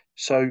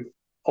so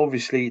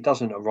obviously it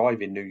doesn't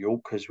arrive in New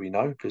York, as we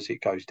know, because it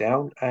goes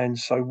down. And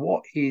so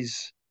what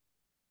is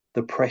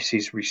the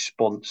press's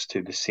response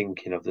to the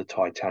sinking of the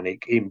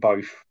Titanic in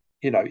both,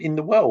 in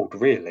the world,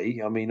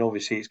 really? I mean,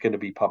 obviously it's going to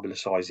be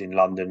publicized in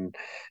London,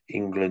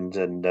 England,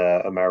 and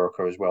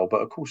America as well.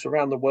 But of course,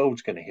 around the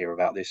world's going to hear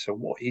about this. So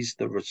what is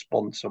the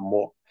response, and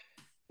what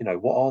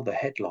are the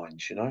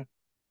headlines?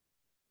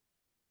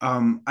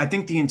 I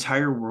think the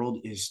entire world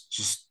is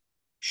just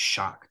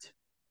shocked.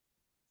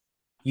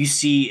 You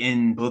see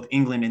in both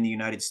England and the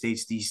United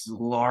States these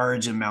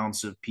large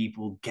amounts of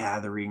people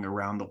gathering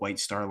around the White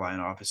Star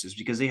Line offices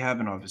because they have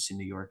an office in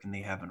New York and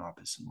they have an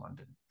office in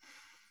London.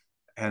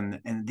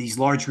 And these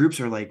large groups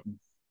are like,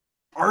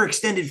 our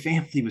extended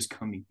family was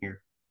coming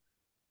here.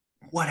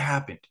 What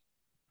happened?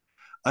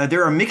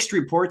 There are mixed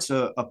reports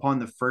upon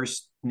the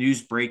first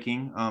news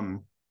breaking.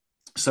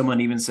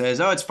 Someone even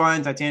says, "Oh, it's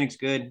fine. Titanic's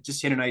good.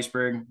 Just hit an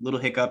iceberg. Little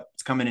hiccup.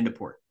 It's coming into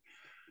port."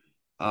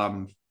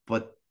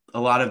 But a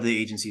lot of the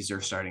agencies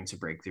are starting to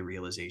break the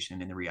realization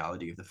and the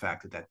reality of the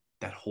fact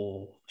that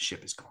whole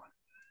ship is gone.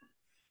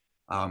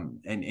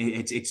 And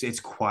it's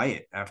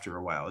quiet after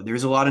a while.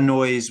 There's a lot of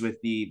noise with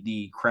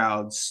the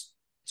crowds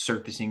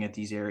surfacing at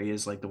these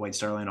areas, like the White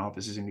Star Line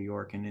offices in New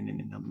York and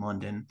in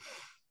London.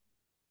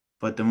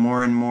 But the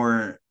more and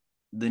more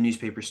the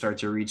newspapers start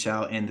to reach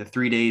out, and the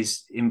 3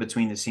 days in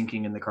between the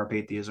sinking and the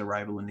Carpathia's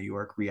arrival in New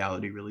York,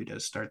 reality really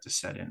does start to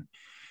set in.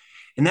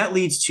 And that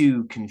leads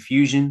to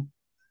confusion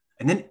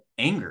and then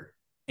anger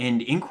and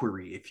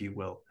inquiry, if you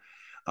will.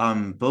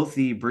 Both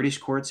the British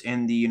courts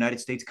and the United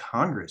States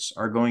Congress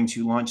are going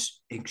to launch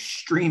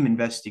extreme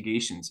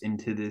investigations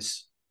into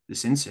this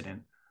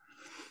incident.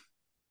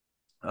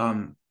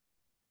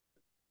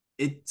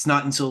 it's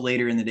not until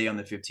later in the day on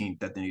the 15th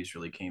that the news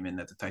really came in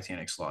that the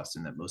Titanic's lost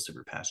and that most of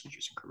her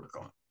passengers and crew are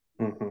gone.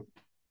 Hmm.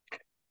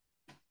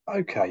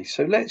 Okay,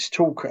 so let's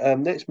talk.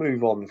 Let's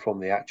move on from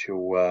the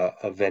actual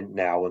event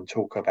now and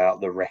talk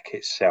about the wreck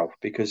itself,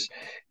 because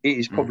it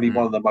is probably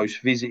one Mm-hmm. of the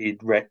most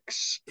visited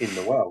wrecks in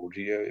the world.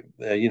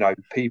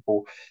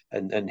 People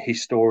and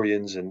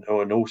historians and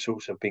all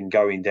sorts have been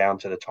going down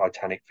to the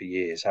Titanic for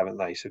years, haven't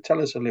they? So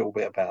tell us a little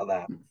bit about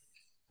that.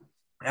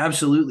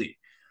 Absolutely.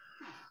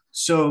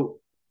 So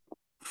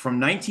from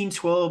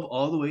 1912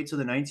 all the way to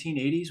the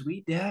 1980s,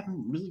 we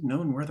haven't really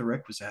known where the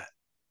wreck was at.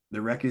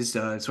 The wreck is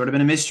sort of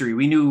been a mystery.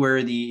 We knew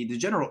where the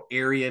general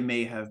area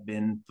may have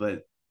been,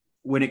 but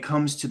when it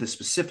comes to the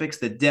specifics,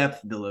 the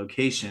depth, the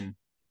location,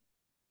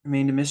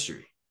 remained a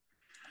mystery.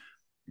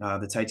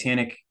 The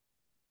Titanic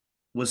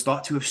was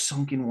thought to have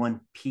sunk in one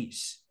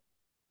piece.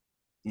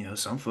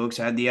 Some folks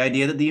had the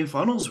idea that the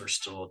funnels were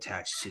still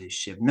attached to the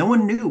ship. No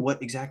one knew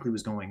what exactly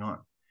was going on.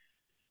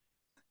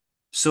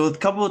 So a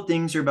couple of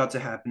things are about to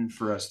happen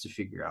for us to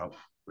figure out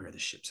where the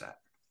ship's at.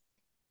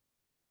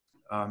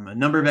 A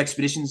number of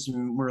expeditions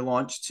were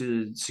launched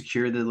to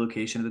secure the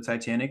location of the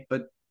Titanic,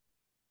 but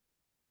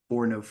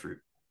bore no fruit.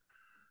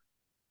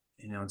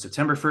 On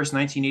September 1st,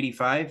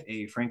 1985,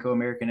 a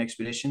Franco-American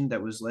expedition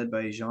that was led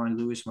by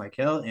Jean-Louis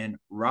Michel and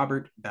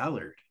Robert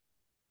Ballard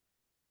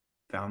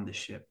found the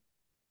ship.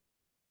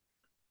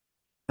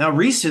 Now,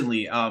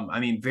 recently,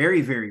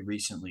 very, very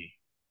recently,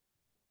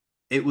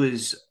 it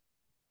was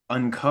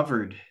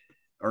uncovered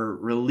or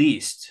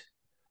released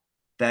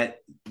that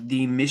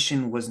the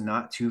mission was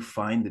not to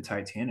find the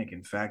Titanic.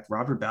 In fact,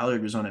 Robert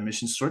Ballard was on a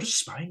mission sort of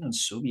spying on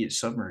Soviet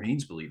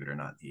submarines, believe it or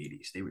not, in the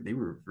 80s. They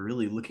were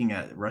really looking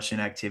at Russian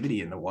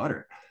activity in the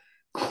water.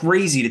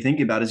 Crazy to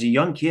think about. As a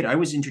young kid, I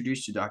was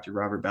introduced to Dr.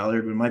 Robert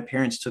Ballard when my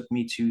parents took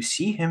me to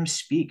see him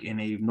speak in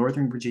a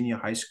Northern Virginia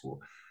high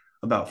school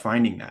about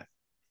finding that.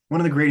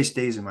 One of the greatest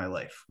days of my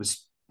life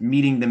was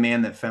meeting the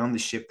man that found the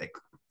ship that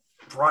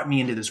brought me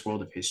into this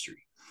world of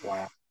history.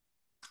 Wow.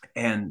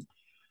 And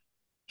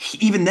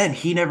even then,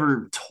 he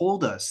never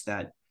told us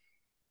that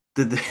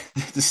the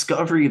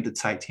discovery of the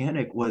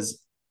Titanic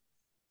was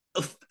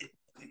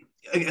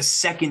a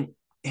second.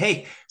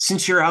 Hey,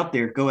 since you're out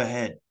there, go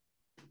ahead.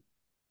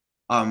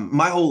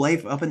 My whole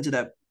life up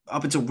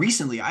until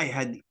recently, I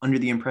had under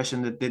the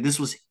impression that this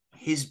was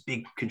his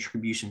big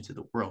contribution to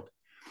the world,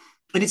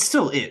 and it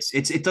still is.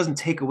 It doesn't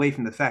take away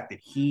from the fact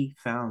that he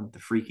found the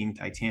freaking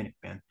Titanic,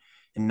 man,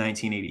 in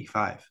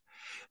 1985.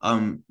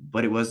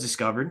 But it was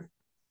discovered.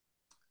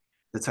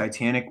 The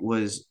Titanic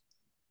was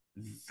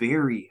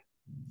very,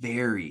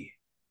 very,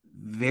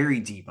 very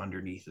deep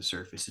underneath the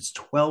surface. It's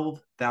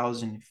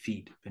 12,000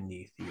 feet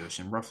beneath the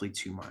ocean, roughly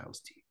 2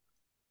 miles deep.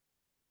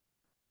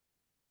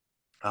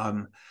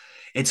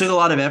 It took a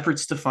lot of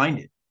efforts to find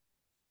it.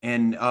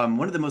 And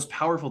one of the most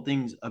powerful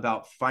things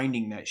about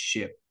finding that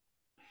ship,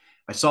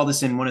 I saw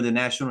this in one of the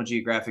National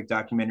Geographic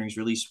documentaries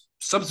released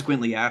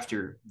subsequently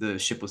after the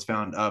ship was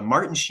found.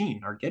 Martin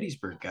Sheen, our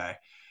Gettysburg guy,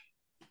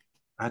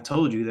 I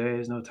told you there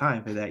is no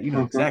time for that. You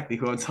know exactly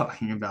who I'm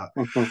talking about.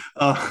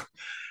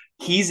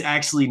 He's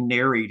actually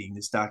narrating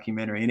this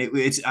documentary, and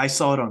it's I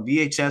saw it on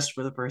VHS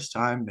for the first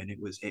time, and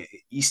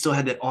you still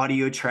had that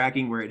audio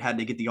tracking where it had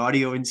to get the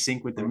audio in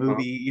sync with the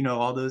movie,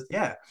 all those.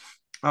 Yeah.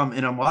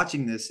 And I'm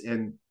watching this,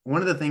 and one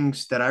of the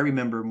things that I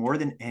remember more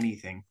than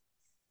anything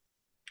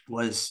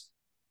was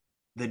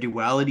the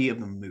duality of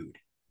the mood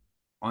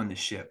on the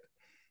ship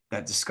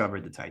that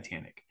discovered the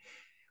Titanic.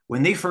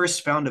 When they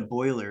first found a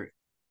boiler,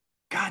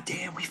 God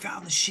damn, we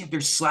found the ship.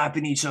 They're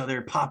slapping each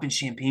other, popping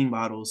champagne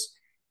bottles.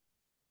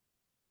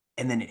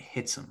 And then it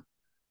hits them.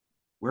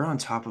 We're on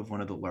top of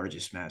one of the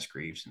largest mass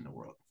graves in the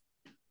world.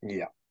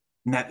 Yeah.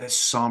 And that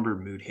somber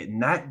mood hit.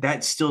 And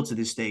that still to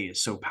this day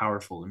is so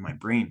powerful in my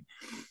brain.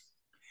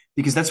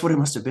 Because that's what it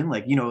must have been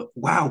like.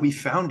 Wow, we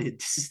found it.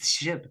 This is the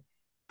ship.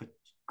 But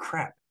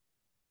crap.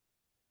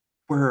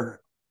 Where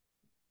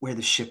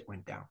the ship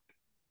went down.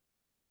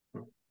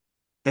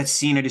 That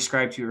scene I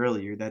described to you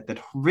earlier, that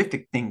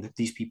horrific thing that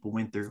these people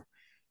went through,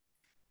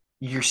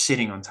 you're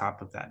sitting on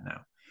top of that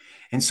now.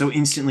 And so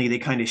instantly they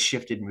kind of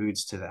shifted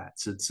moods to that.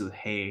 So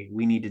hey,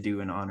 we need to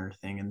do an honor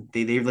thing. And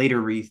they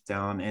later wreathed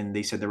down, and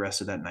they said the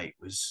rest of that night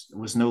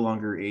was no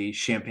longer a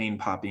champagne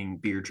popping,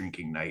 beer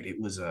drinking night. It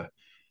was a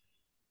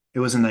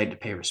night to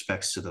pay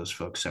respects to those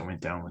folks that went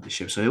down with the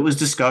ship. So it was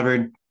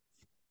discovered.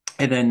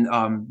 And then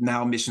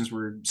now missions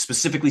were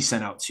specifically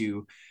sent out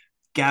to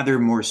gather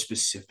more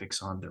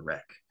specifics on the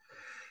wreck.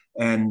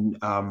 And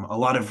a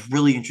lot of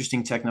really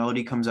interesting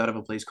technology comes out of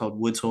a place called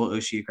Woods Hole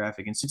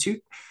Oceanographic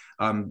Institute,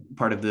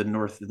 part of the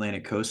North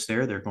Atlantic coast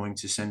there. They're going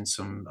to send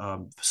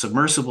some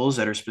submersibles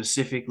that are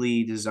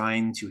specifically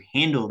designed to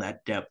handle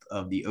that depth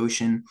of the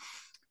ocean.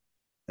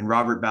 And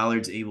Robert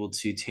Ballard's able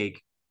to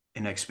take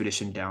an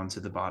expedition down to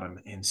the bottom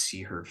and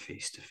see her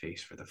face to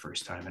face for the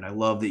first time. And I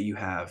love that you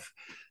have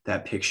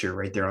that picture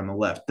right there on the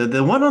left.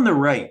 The one on the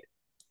right,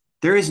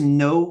 there is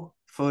no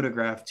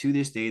photograph to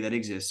this day that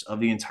exists of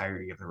the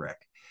entirety of the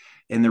wreck.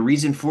 And the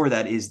reason for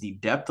that is the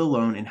depth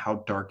alone and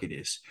how dark it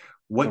is.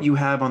 What you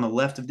have on the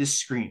left of this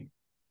screen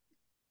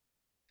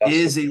That's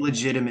is a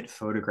legitimate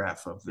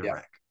photograph of the yeah,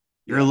 wreck.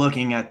 You're yeah.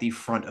 looking at the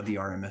front of the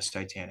RMS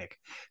Titanic.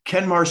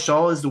 Ken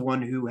Marshall is the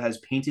one who has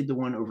painted the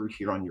one over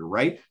here on your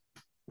right.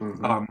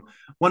 Hmm. Um,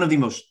 One of the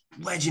most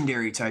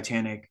legendary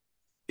Titanic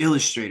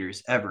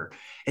illustrators ever.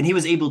 And he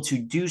was able to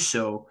do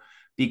so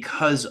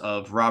because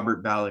of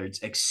Robert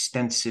Ballard's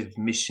extensive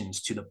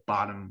missions to the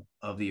bottom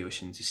of the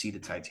ocean to see the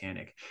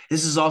Titanic.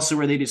 This is also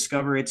where they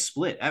discover it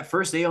split. At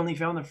first, they only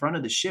found the front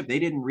of the ship. They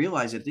didn't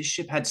realize that this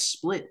ship had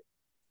split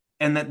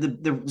and that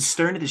the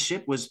stern of the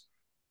ship was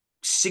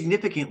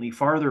significantly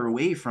farther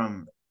away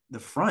from the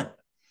front.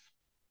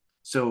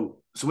 So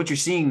what you're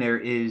seeing there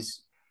is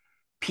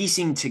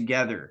piecing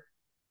together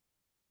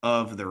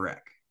of the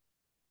wreck.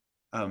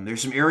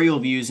 There's some aerial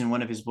views in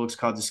one of his books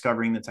called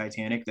Discovering the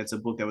Titanic. That's a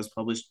book that was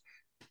published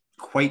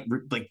quite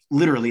like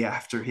literally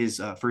after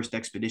his first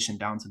expedition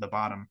down to the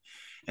bottom.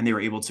 And they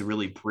were able to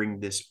really bring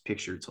this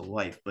picture to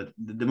life. But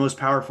the most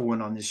powerful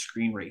one on this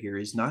screen right here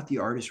is not the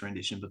artist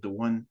rendition, but the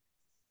one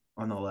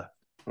on the left.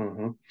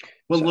 Hmm.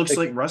 What So, looks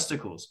like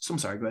rusticles. So I'm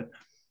sorry, go ahead.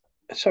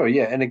 sorry,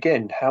 yeah. And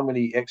again, how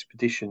many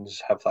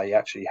expeditions have they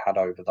actually had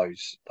over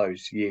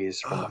those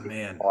years from Oh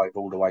man. 85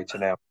 all the way to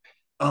now?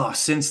 Oh,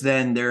 since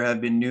then there have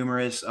been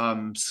numerous.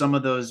 Some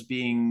of those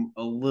being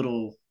a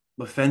little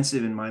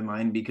offensive in my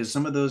mind because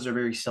some of those are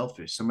very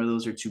selfish. Some of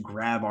those are to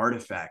grab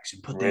artifacts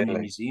and put them in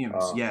Really? museums.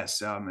 Oh,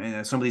 Yes,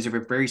 and some of these are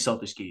very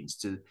selfish gains.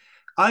 To,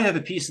 I have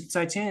a piece of the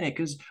Titanic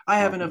because I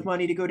have enough mhm.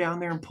 money to go down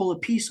there and pull a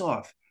piece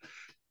off.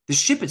 The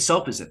ship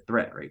itself is a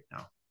threat right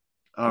now.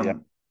 Yeah.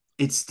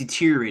 It's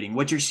deteriorating.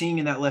 What you're seeing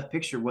in that left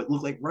picture, what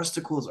look like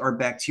rusticles, are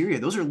bacteria.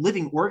 Those are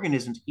living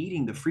organisms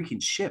eating the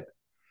freaking ship.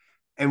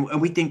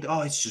 And we think,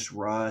 oh, it's just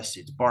rust,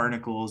 it's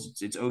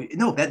barnacles, it's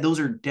no, that those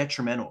are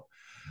detrimental.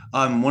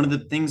 One of the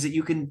things that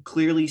you can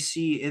clearly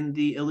see in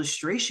the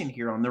illustration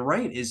here on the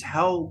right is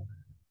how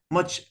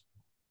much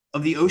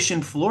of the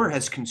ocean floor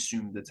has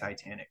consumed the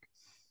Titanic,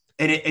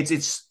 and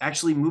it's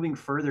actually moving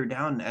further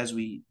down as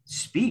we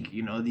speak.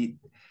 You know,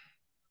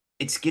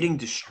 it's getting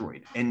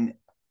destroyed, and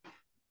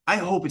I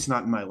hope it's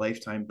not in my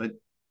lifetime, but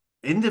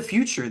in the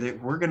future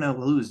that we're gonna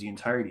lose the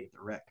entirety of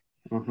the wreck.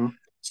 Hmm.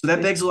 So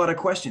that begs a lot of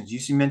questions.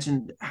 You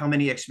mentioned how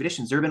many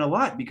expeditions. There have been a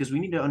lot because we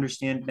need to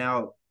understand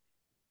now,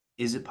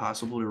 is it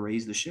possible to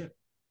raise the ship?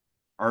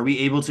 Are we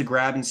able to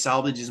grab and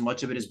salvage as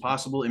much of it as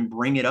possible and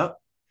bring it up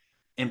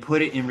and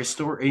put it in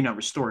restore, not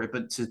restore it,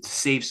 but to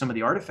save some of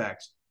the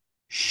artifacts?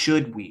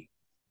 Should we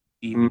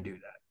even do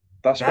that?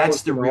 That's what I was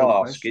That's the going real to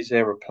ask. question. Is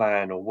there a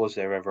plan, or was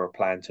there ever a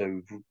plan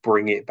to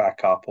bring it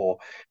back up, or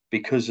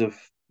because of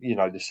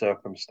the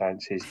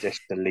circumstances, just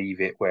to leave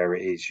it where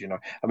it is?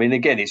 I mean,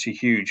 again, it's a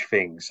huge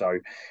thing, so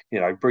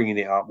bringing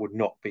it up would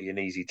not be an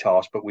easy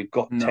task. But we've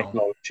got No,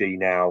 technology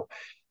now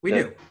we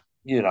that do.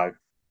 you know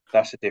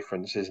that's a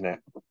difference, isn't it?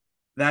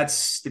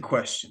 That's the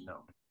question,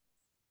 though.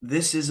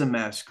 This is a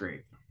mass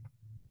grave.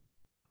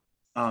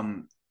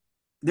 Um,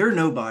 there are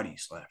no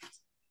bodies left.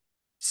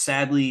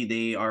 Sadly,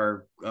 they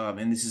are,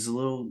 and this is a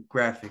little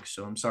graphic,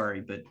 so I'm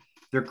sorry, but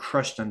they're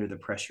crushed under the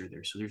pressure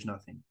there. So there's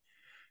nothing.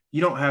 You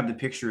don't have the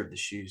picture of the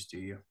shoes, do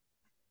you?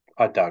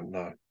 I don't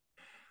know.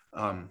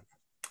 Um,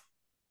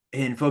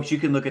 and folks, you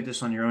can look at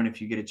this on your own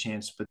if you get a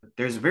chance, but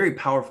there's a very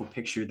powerful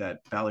picture that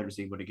Ballard was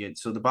able to get.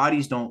 So the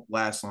bodies don't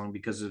last long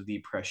because of the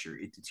pressure,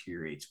 it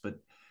deteriorates, but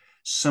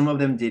some of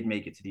them did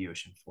make it to the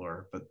ocean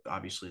floor, but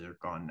obviously they're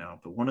gone now.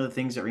 But one of the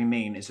things that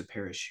remain is a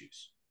pair of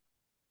shoes.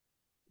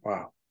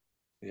 Wow.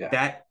 Yeah.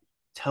 That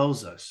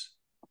tells us,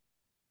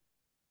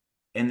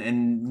 and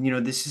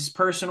this is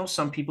personal.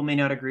 Some people may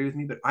not agree with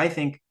me, but I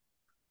think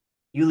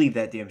you leave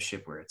that damn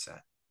ship where it's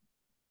at.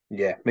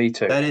 Yeah. Me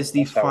too. That is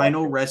the That's how I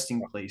final feel.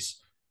 resting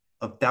place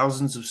of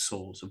thousands of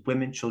souls, of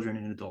women, children,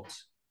 and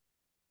adults.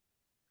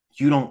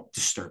 You don't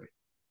disturb it.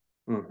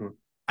 Hmm.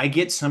 I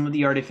get some of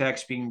the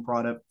artifacts being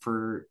brought up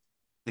for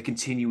the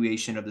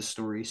continuation of the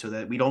story so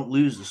that we don't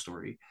lose the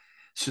story,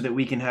 so that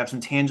we can have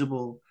some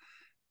tangible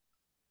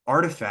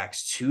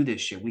artifacts to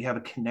this ship. We have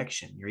a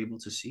connection. You're able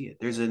to see it.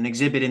 There's an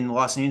exhibit in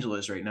Los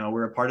Angeles right now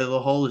where a part of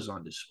the hull is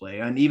on display.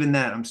 And even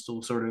that, I'm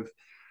still sort of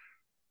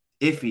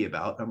iffy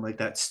about. I'm like,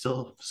 that's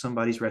still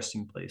somebody's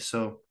resting place.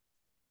 So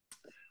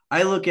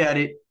I look at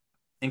it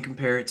and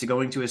compare it to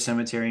going to a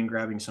cemetery and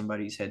grabbing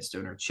somebody's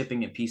headstone or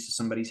chipping a piece of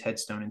somebody's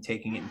headstone and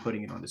taking it and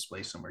putting it on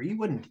display somewhere. You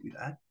wouldn't do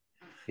that.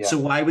 Yeah. So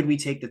why would we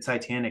take the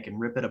Titanic and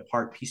rip it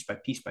apart piece by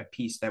piece by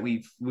piece that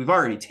we've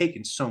already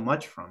taken so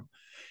much from?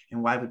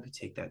 And why would we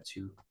take that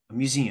to a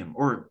museum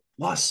or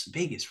Las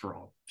Vegas for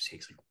all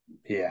sakes? Like,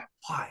 Yeah.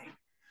 why? Oh,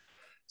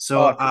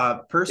 So I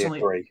completely personally,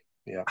 agree.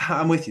 Yeah.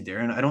 I'm with you,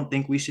 Darren. I don't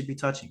think we should be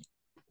touching it.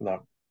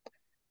 No.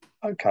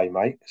 Okay,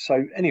 mate.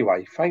 So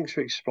anyway, thanks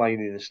for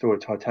explaining the story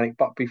of Titanic.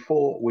 But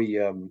before we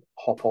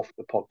hop off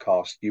the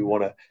podcast, you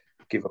want to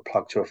give a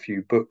plug to a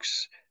few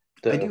books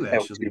I that have do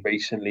helped you actually.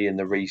 recently in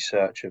the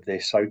research of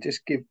this. So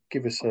just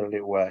give us a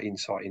little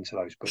insight into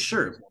those books, please.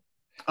 Sure.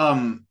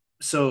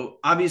 So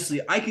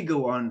obviously I could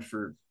go on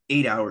for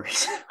 8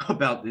 hours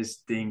about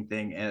this thing,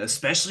 and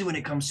especially when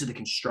it comes to the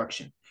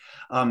construction.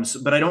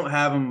 But I don't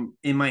have them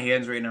in my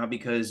hands right now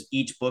because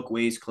each book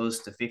weighs close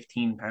to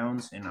 15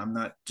 pounds, and I'm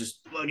not just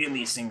lugging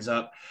these things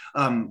up.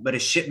 But a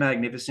ship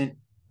magnificent,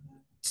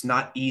 it's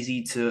not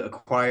easy to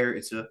acquire.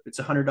 It's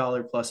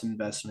 $100 plus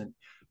investment.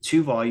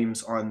 2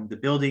 volumes on the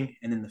building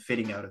and then the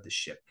fitting out of the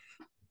ship.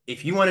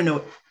 If you want to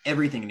know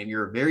everything, and if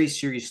you're a very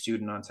serious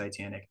student on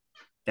Titanic,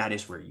 that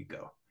is where you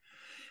go.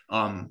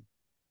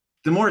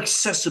 The more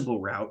accessible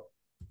route,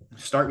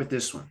 start with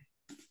this one.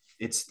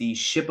 It's the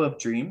Ship of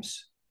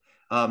Dreams.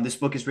 This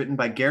book is written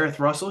by Gareth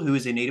Russell, who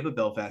is a native of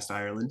Belfast,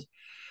 Ireland.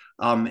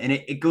 And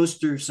it goes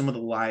through some of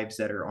the lives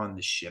that are on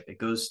the ship. It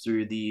goes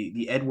through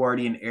the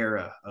Edwardian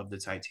era of the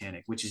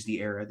Titanic, which is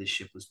the era the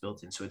ship was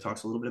built in. So it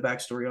talks a little bit of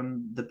backstory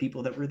on the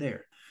people that were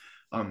there.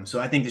 So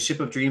I think the Ship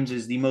of Dreams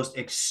is the most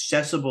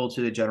accessible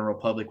to the general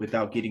public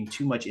without getting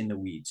too much in the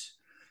weeds.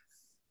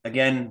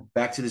 Again,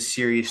 back to the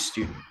serious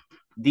student.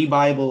 The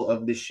Bible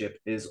of the ship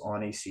is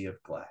On a Sea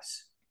of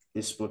Glass.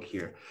 This book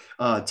here.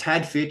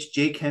 Tad Fitch,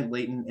 J. Kent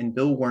Layton, and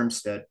Bill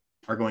Wormstead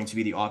are going to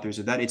be the authors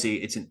of that.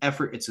 It's an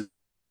effort. It's a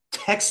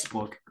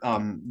textbook.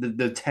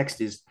 The text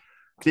is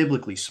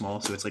biblically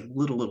small, so it's like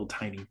little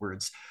tiny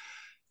words.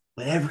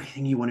 But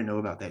everything you want to know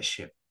about that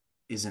ship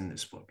is in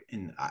this book.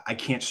 And I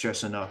can't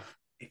stress enough,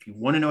 if you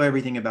want to know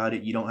everything about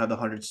it, you don't have the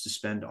hundreds to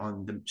spend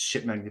on the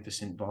Ship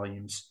Magnificent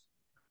volumes.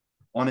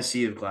 On a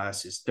Sea of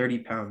Glass is 30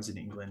 pounds in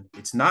England.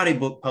 It's not a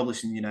book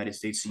published in the United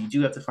States, so you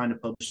do have to find a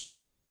published.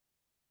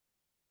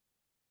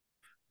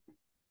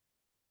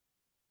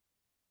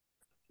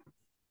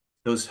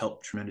 Those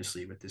help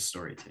tremendously with this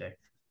story today.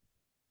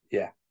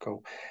 Yeah,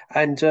 cool.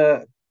 And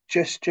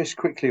just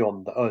quickly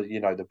on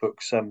the the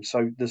books.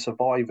 So the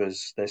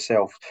survivors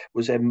themselves,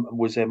 was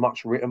there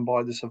much written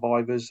by the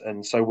survivors,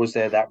 and so was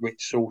there that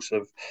rich source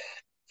of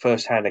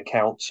first-hand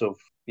accounts of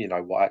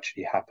what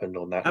actually happened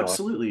on that night?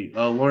 Absolutely.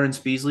 Lawrence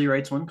Beasley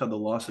writes one called The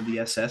Loss of the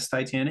SS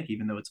Titanic,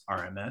 even though it's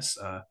RMS.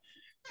 I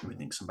would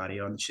think somebody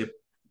on the ship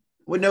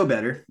would know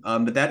better,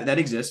 but that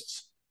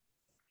exists.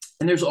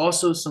 And there's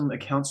also some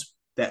accounts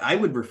that I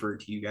would refer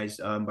to you guys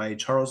by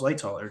Charles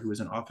Lightoller, who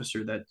was an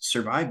officer that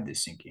survived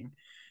this sinking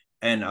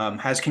and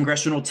has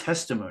congressional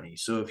testimony.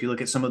 So if you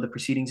look at some of the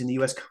proceedings in the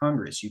U.S.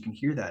 Congress, you can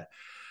hear that.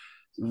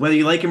 Whether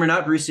you like him or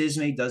not, Bruce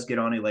Ismay does get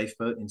on a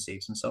lifeboat and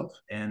saves himself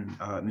and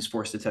is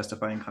forced to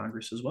testify in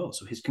Congress as well.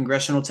 So his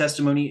congressional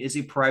testimony is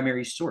a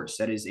primary source.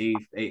 That is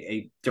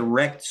a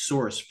direct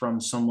source from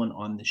someone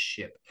on the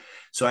ship.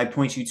 So I'd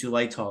point you to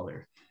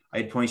Lightoller.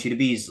 I'd point you to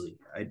Beasley.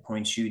 I'd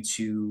point you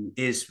to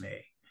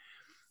Ismay.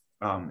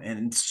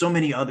 And so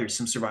many others.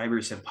 Some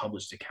survivors have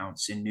published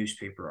accounts in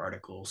newspaper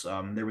articles.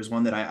 There was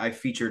one that I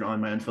featured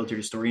on my Unfiltered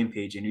Historian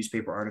page, a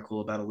newspaper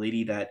article about a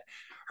lady that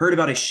heard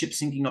about a ship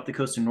sinking off the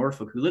coast of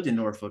Norfolk, who lived in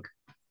Norfolk,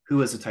 who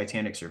was a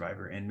Titanic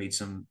survivor, and made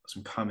some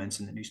comments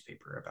in the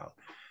newspaper about,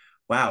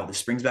 wow,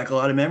 this brings back a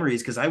lot of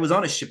memories because I was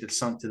on a ship that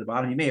sunk to the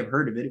bottom. You may have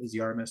heard of it. It was the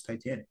RMS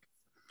Titanic.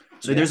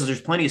 So yeah.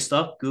 There's plenty of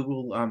stuff.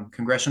 Google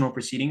congressional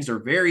proceedings. They're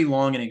very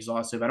long and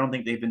exhaustive. I don't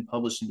think they've been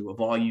published into a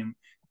volume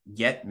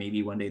yet.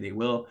 Maybe one day they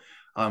will.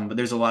 But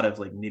there's a lot of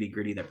like nitty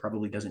gritty that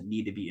probably doesn't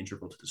need to be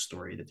integral to the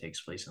story that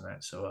takes place in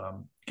that.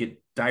 So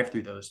dive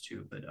through those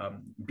too. But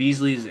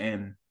Beasley's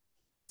and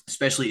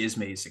especially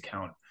Ismay's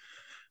account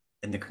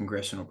and the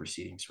congressional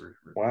proceedings were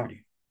wow.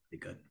 pretty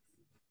good.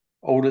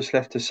 All that's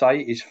left to say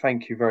is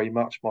thank you very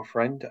much, my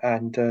friend,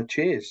 and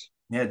cheers.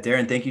 Yeah,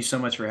 Darren, thank you so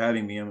much for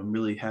having me. I'm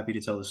really happy to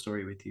tell the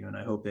story with you, and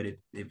I hope that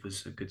it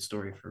was a good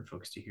story for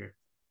folks to hear.